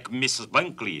woman like Mrs.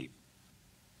 Bunkley.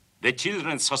 The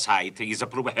Children's Society is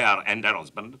approved her and her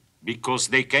husband because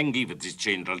they can give these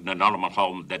children the normal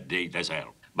home that they deserve.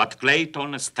 But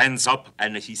Clayton stands up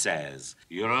and he says,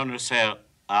 Your Honor, sir,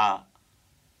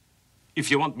 if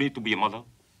you want me to be a mother,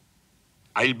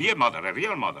 I'll be a mother, a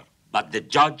real mother. But the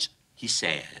judge, he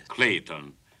says,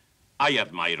 Clayton, I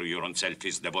admire your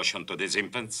unselfish devotion to these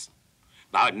infants.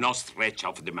 By no stretch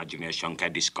of the imagination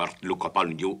can this court look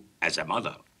upon you as a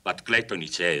mother. But Clayton, he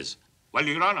says, well,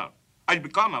 Your Honor, I'll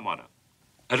become a mother.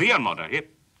 A real mother,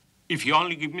 if you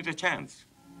only give me the chance.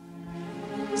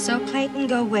 So Clayton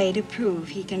go away to prove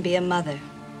he can be a mother.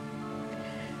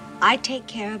 I take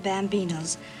care of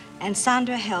Bambinos, and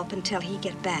Sandra help until he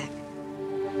get back.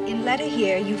 In letter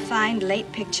here, you find late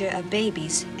picture of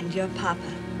babies and your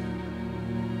papa.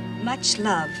 Much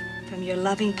love from your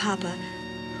loving papa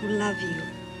who love you.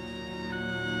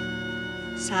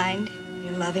 Signed,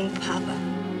 your loving papa.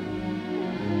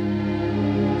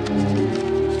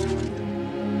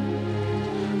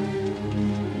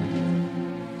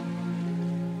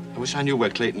 I wish I knew where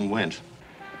Clayton went.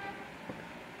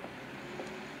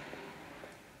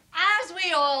 As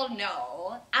we all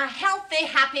know, a healthy,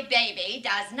 happy baby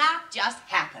does not just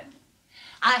happen.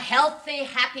 A healthy,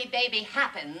 happy baby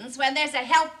happens when there's a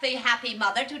healthy, happy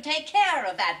mother to take care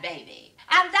of that baby.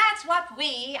 And that's what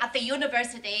we at the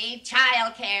University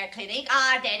Child Care Clinic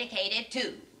are dedicated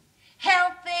to.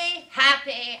 Healthy,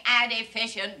 happy, and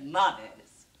efficient mothers.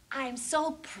 I'm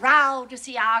so proud to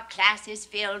see our classes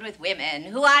filled with women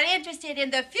who are interested in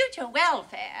the future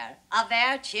welfare of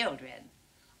their children.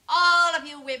 All of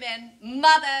you women,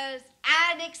 mothers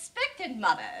and expectant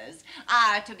mothers,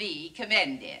 are to be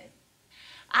commended.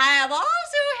 I am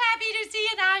also happy to see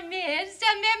in our midst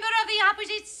a member of the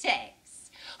opposite sex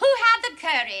who had the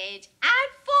courage and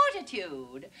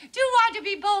fortitude to want to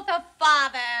be both a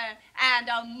father and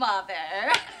a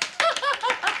mother.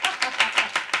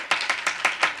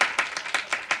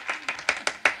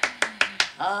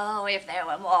 Oh, if there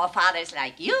were more fathers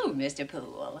like you, Mr.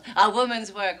 Poole, a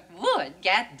woman's work would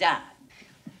get done.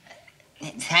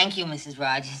 Thank you, Mrs.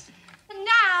 Rogers.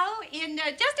 Now, in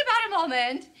just about a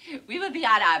moment, we will be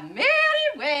on our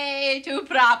merry way to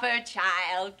proper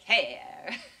child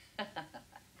care.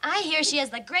 I hear she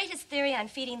has the greatest theory on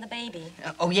feeding the baby.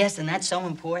 Oh, yes, and that's so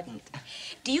important.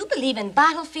 Do you believe in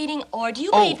bottle feeding, or do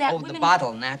you believe that women... the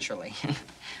bottle, naturally.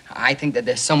 I think that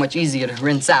they're so much easier to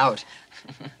rinse out.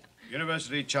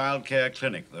 University Child Care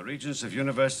Clinic. The Regents of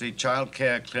University Child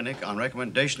Care Clinic, on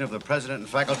recommendation of the President and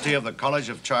Faculty of the College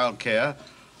of Child Care,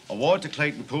 award to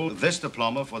Clayton Poole this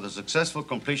diploma for the successful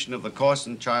completion of the course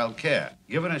in child care,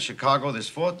 given in Chicago this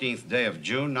 14th day of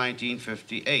June,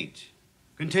 1958.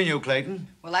 Continue, Clayton.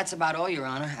 Well, that's about all, Your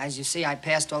Honor. As you see, I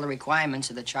passed all the requirements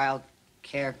of the child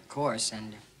care course,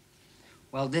 and,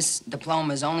 well, this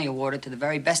diploma is only awarded to the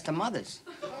very best of mothers.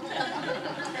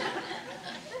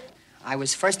 I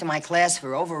was first in my class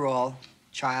for overall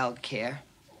child care,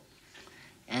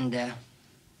 and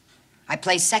I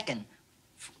placed second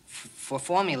for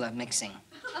formula mixing.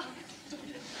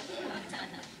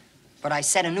 But I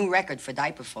set a new record for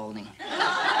diaper folding.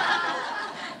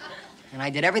 And I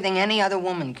did everything any other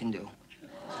woman can do.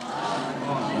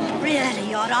 Really,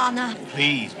 Your Honor?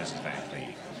 Please, Mrs. Van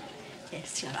Cleve.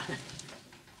 Yes, Your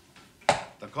Honor.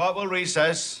 The court will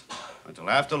recess until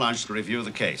after lunch to review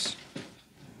the case.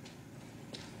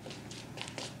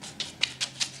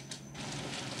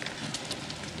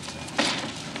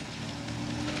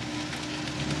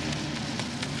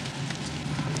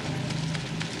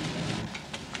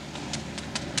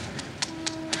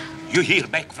 You hear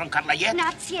back from Carla yet?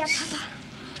 Not yet, Papa.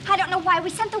 I don't know why. We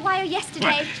sent the wire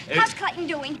yesterday. How's Clayton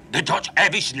doing? The judge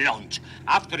have his lunch.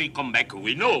 After he come back,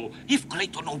 we know if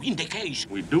Clayton will win the case.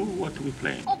 We do what we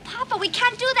plan. Oh, Papa, we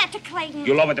can't do that to Clayton.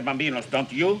 You love the Bambinos,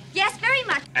 don't you? Yes, very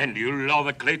much. And you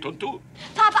love Clayton, too?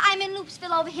 Papa, I'm in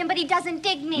Loopsville over him, but he doesn't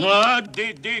dig me. No,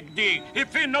 dig.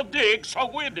 If he no dig,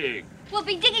 so we dig. We'll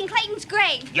be digging Clayton's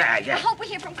grave. Yeah. I hope we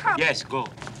hear from Carl. Yes, go.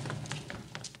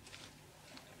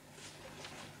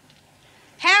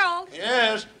 Harold.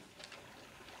 Yes?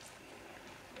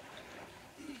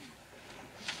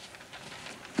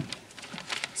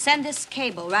 Send this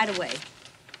cable right away.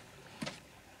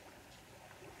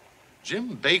 Jim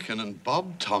Bacon and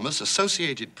Bob Thomas,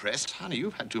 Associated Press. Honey,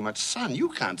 you've had too much sun. You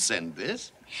can't send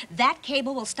this. That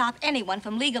cable will stop anyone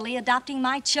from legally adopting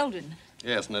my children.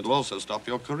 Yes, and it'll also stop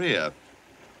your career.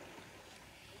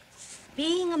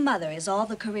 Being a mother is all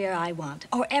the career I want,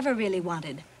 or ever really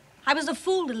wanted. I was a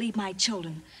fool to leave my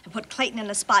children and put Clayton in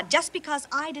a spot just because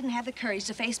I didn't have the courage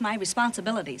to face my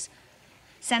responsibilities.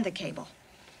 Send the cable.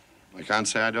 I can't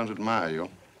say I don't admire you.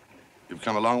 You've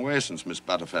come a long way since Miss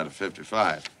Butterfat of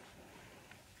 55.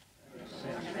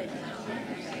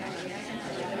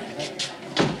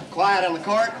 Quiet on the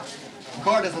court. The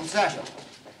court is in session.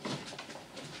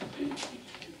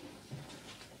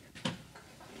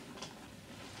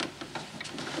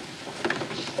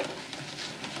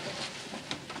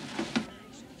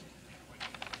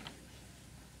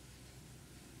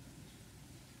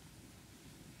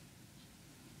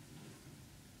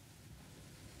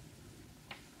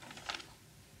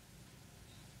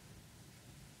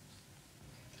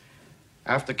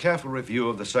 After careful review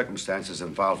of the circumstances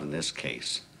involved in this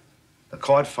case, the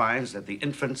court finds that the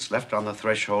infants left on the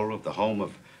threshold of the home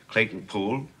of Clayton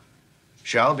Poole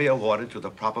shall be awarded to the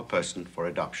proper person for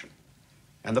adoption.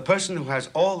 And the person who has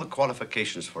all the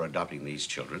qualifications for adopting these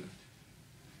children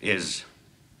is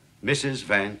Mrs.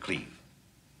 Van Cleve.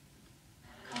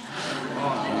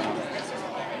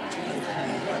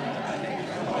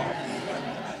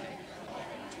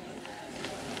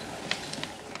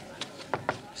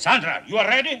 Sandra, you are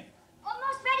ready?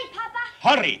 Almost ready, Papa.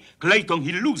 Hurry. Clayton,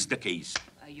 he lose the case.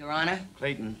 Your Honor?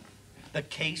 Clayton, the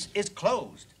case is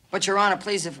closed. But, Your Honor,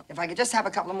 please, if I could just have a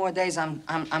couple of more days,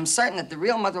 I'm certain that the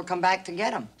real mother will come back to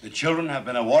get him. The children have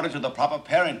been awarded to the proper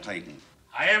parent, Clayton.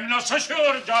 I am not so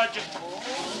sure, Judge.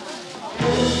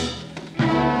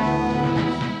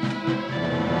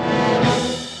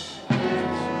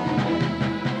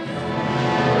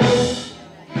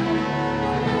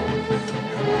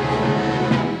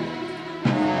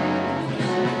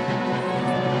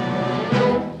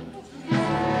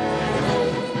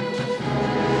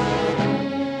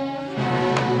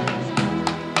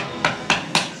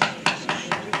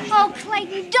 Oh,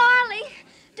 Clayton, darling.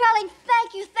 Darling,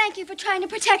 thank you thank you for trying to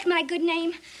protect my good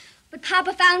name. But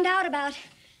Papa found out about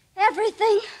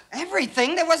everything.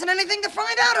 Everything? There wasn't anything to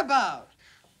find out about.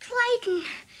 Clayton,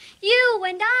 you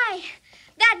and I,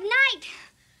 that night.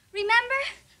 Remember?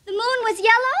 The moon was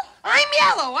yellow. I'm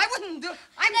yellow. I wouldn't do... Then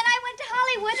I went to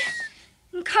Hollywood,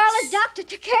 and Carla's doctor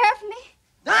took care of me.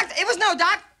 Doctor? It was no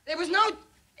doc. It was no...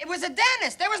 It was a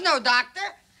dentist. There was no doctor.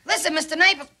 Listen, Mr.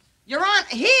 Naples, you're on...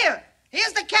 Here.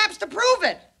 Here's the caps to prove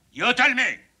it. You tell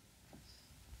me.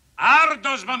 Are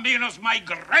those bambinos my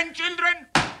grandchildren?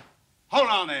 Hold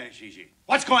on there, Gigi.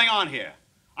 What's going on here?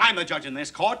 I'm the judge in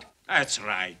this court. That's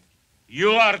right.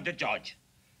 You are the judge.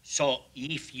 So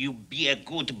if you be a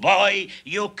good boy,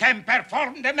 you can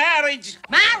perform the marriage.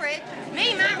 Marriage?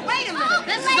 Me marriage? Wait a minute. Oh,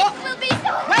 This the is legs will be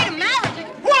so... Wait a marriage?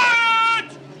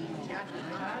 What?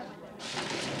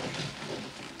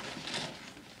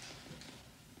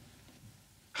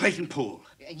 Clayton Poole.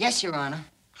 Yes, Your Honor.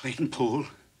 Clayton Poole,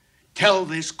 tell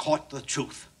this court the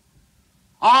truth.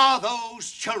 Are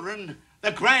those children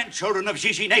the grandchildren of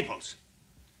Gigi Naples?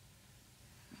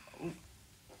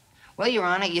 Well, Your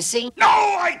Honor, you see... No,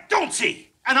 I don't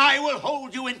see. And I will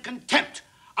hold you in contempt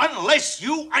unless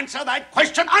you answer that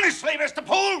question honestly, Mr.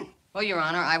 Poole. Well, Your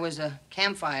Honor, I was a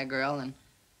campfire girl, and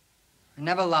I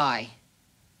never lie.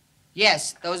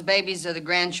 Yes, those babies are the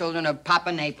grandchildren of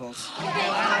Papa Naples.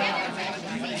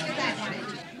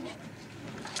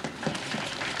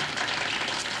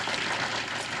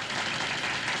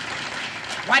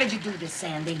 Why did you do this,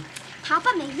 Sandy?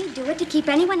 Papa made me do it to keep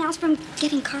anyone else from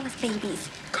getting Carla's babies.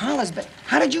 Carla's, but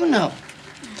how did you know?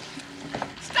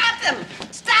 Stop them!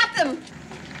 Stop them!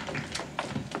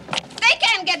 They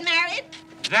can't get married.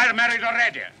 They're married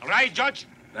already, right, Judge?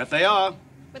 That they are.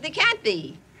 But they can't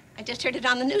be. I just heard it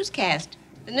on the newscast.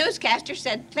 The newscaster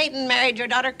said Clayton married your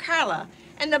daughter Carla,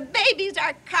 and the babies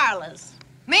are Carla's.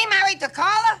 Me married to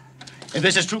Carla? If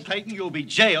this is true, Clayton, you'll be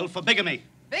jailed for bigamy.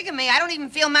 Bigamy? I don't even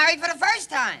feel married for the first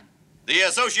time. The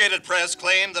Associated Press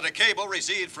claimed that a cable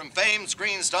received from famed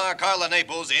screen star Carla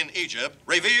Naples in Egypt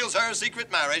reveals her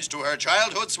secret marriage to her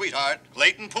childhood sweetheart,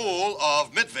 Clayton Poole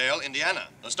of Midvale, Indiana.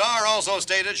 The star also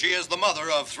stated she is the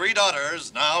mother of 3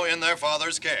 daughters now in their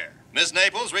father's care. Miss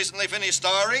Naples recently finished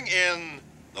starring in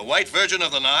The White Virgin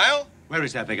of the Nile. Where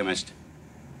is that bigamist?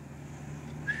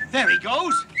 There he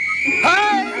goes.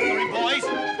 Hey! Boys.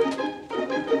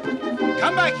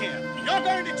 Come back here. You're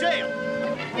going to jail.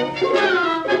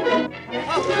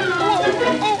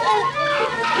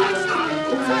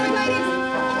 Sorry, ladies.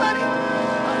 Buddy.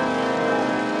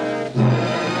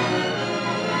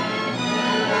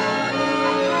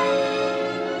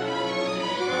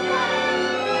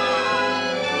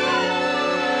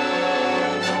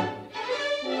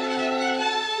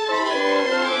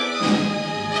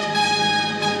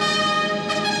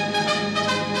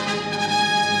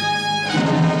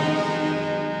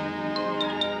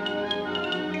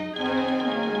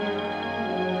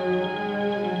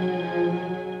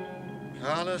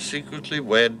 Secretly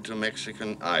wed to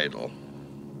Mexican idol.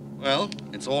 Well,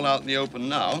 it's all out in the open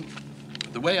now.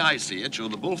 The way I see it, you're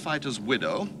the bullfighter's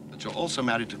widow, but you're also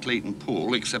married to Clayton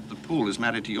Poole, except that Poole is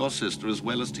married to your sister as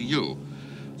well as to you.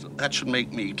 So that should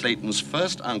make me Clayton's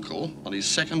first uncle on his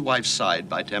second wife's side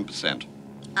by 10%.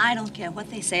 I don't care what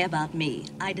they say about me.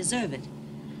 I deserve it.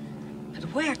 But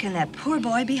where can that poor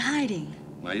boy be hiding?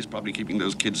 Well, he's probably keeping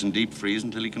those kids in deep freeze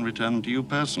until he can return them to you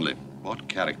personally. What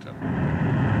character?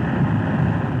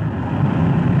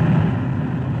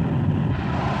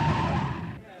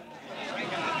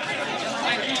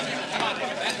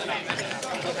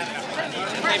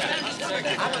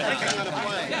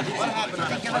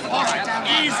 All right,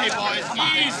 easy, boys,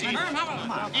 easy.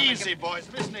 Easy, boys.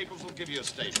 Miss Naples will give you a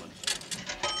statement.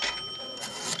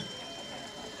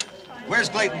 Where's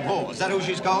Clayton Poole? Is that who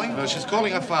she's calling? No, she's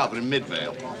calling her father in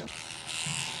Midvale.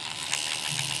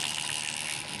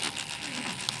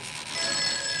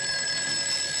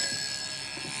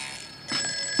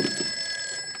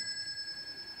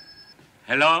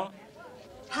 Hello?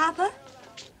 Papa?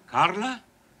 Carla?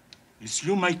 Is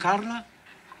you my Carla?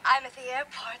 I'm at the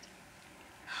airport.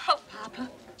 Oh, Papa,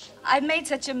 I made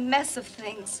such a mess of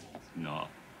things. No.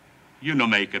 You no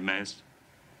make a mess.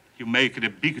 You make it a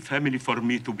big family for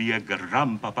me to be a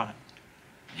grandpapa.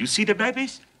 You see the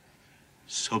babies?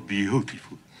 So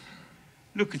beautiful.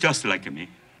 Look just like me.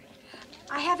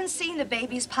 I haven't seen the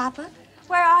babies, Papa.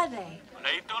 Where are they?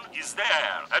 Clayton is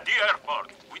there at the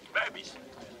airport with babies.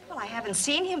 Well, I haven't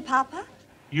seen him, Papa.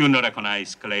 You no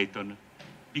recognize Clayton.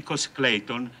 Because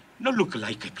Clayton no look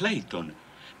like a Clayton.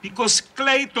 Because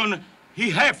Clayton, he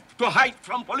have to hide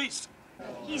from police.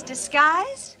 He's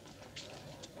disguised?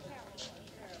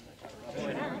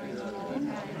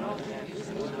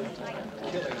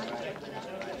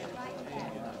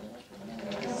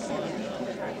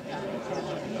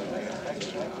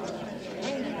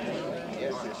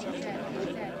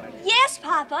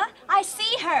 Papa. I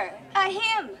see her.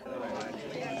 Him.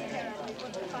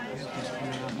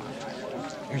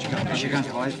 Here's your guns,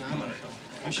 boys.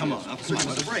 Come on, what's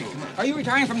the break? Are you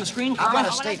retiring from the screen? I've got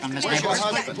a statement, Miss Naples.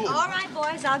 All right,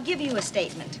 boys, I'll give you a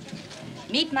statement.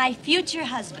 Meet my future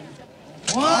husband.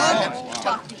 What?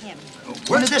 Talk to him.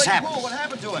 When did this happen? What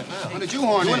happened to him? When did you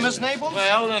horn in? Miss Naples?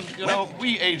 Well, you know,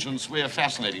 we agents, we're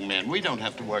fascinating men. We don't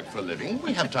have to work for a living.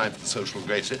 We have time for the social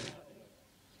graces.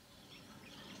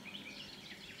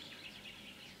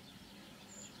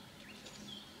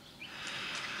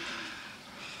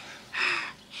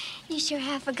 You sure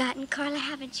have forgotten Carla,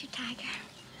 haven't you, Tiger?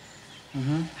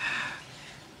 Mm-hmm.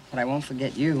 But I won't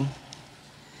forget you.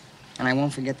 And I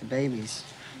won't forget the babies.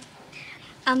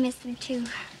 I'll miss them, too.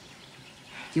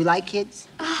 You like kids?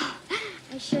 Oh,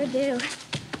 I sure do.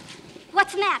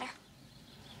 What's the matter?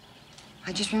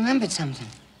 I just remembered something.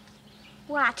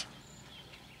 What?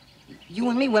 You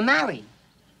and me were married.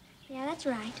 Yeah, that's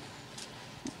right.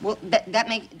 Well,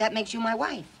 that makes you my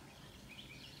wife.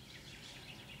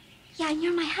 Yeah, and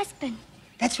you're my husband.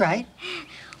 That's right.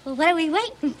 Well, what are we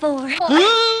waiting for?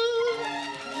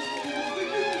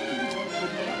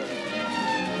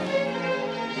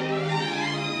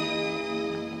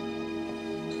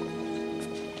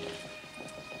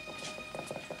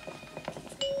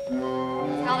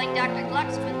 Calling Dr.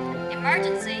 Glucksman.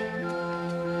 Emergency.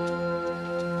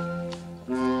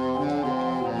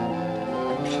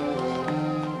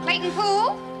 Clayton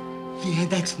Poole? Yeah,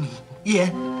 that's me.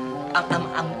 Yeah.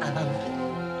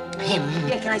 Him.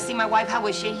 Yeah, can I see my wife? How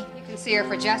is she? You can see her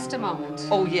for just a moment.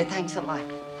 Oh, yeah, thanks a lot.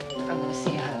 I'm gonna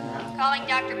see her now. Calling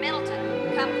Dr.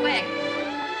 Middleton. Come quick.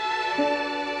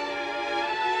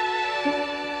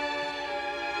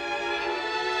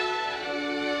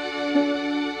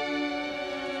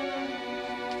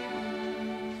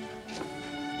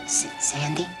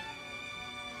 Sandy?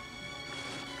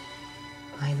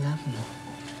 I love you.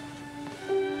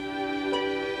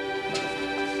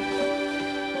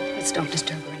 Let's don't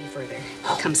disturb her any further.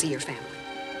 Come see your family.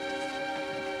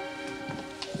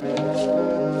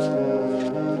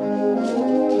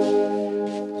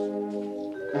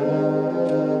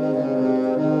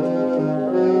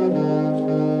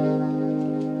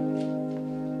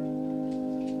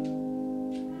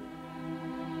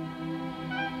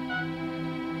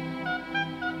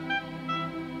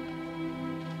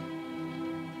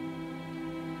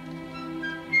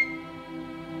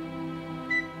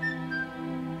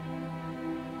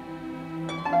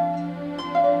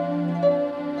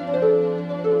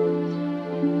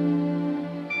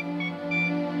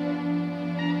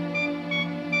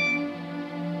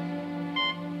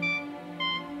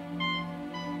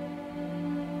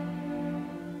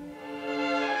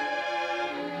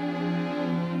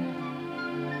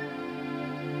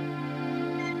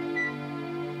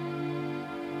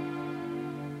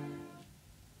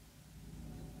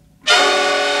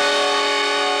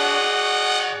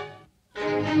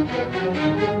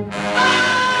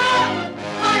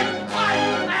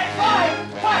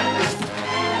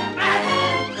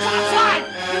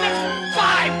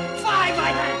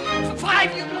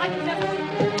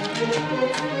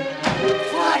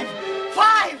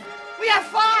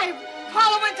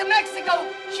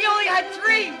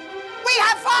 We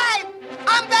have 5!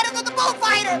 I'm better than the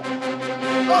bullfighter!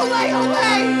 Olay,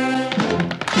 olay!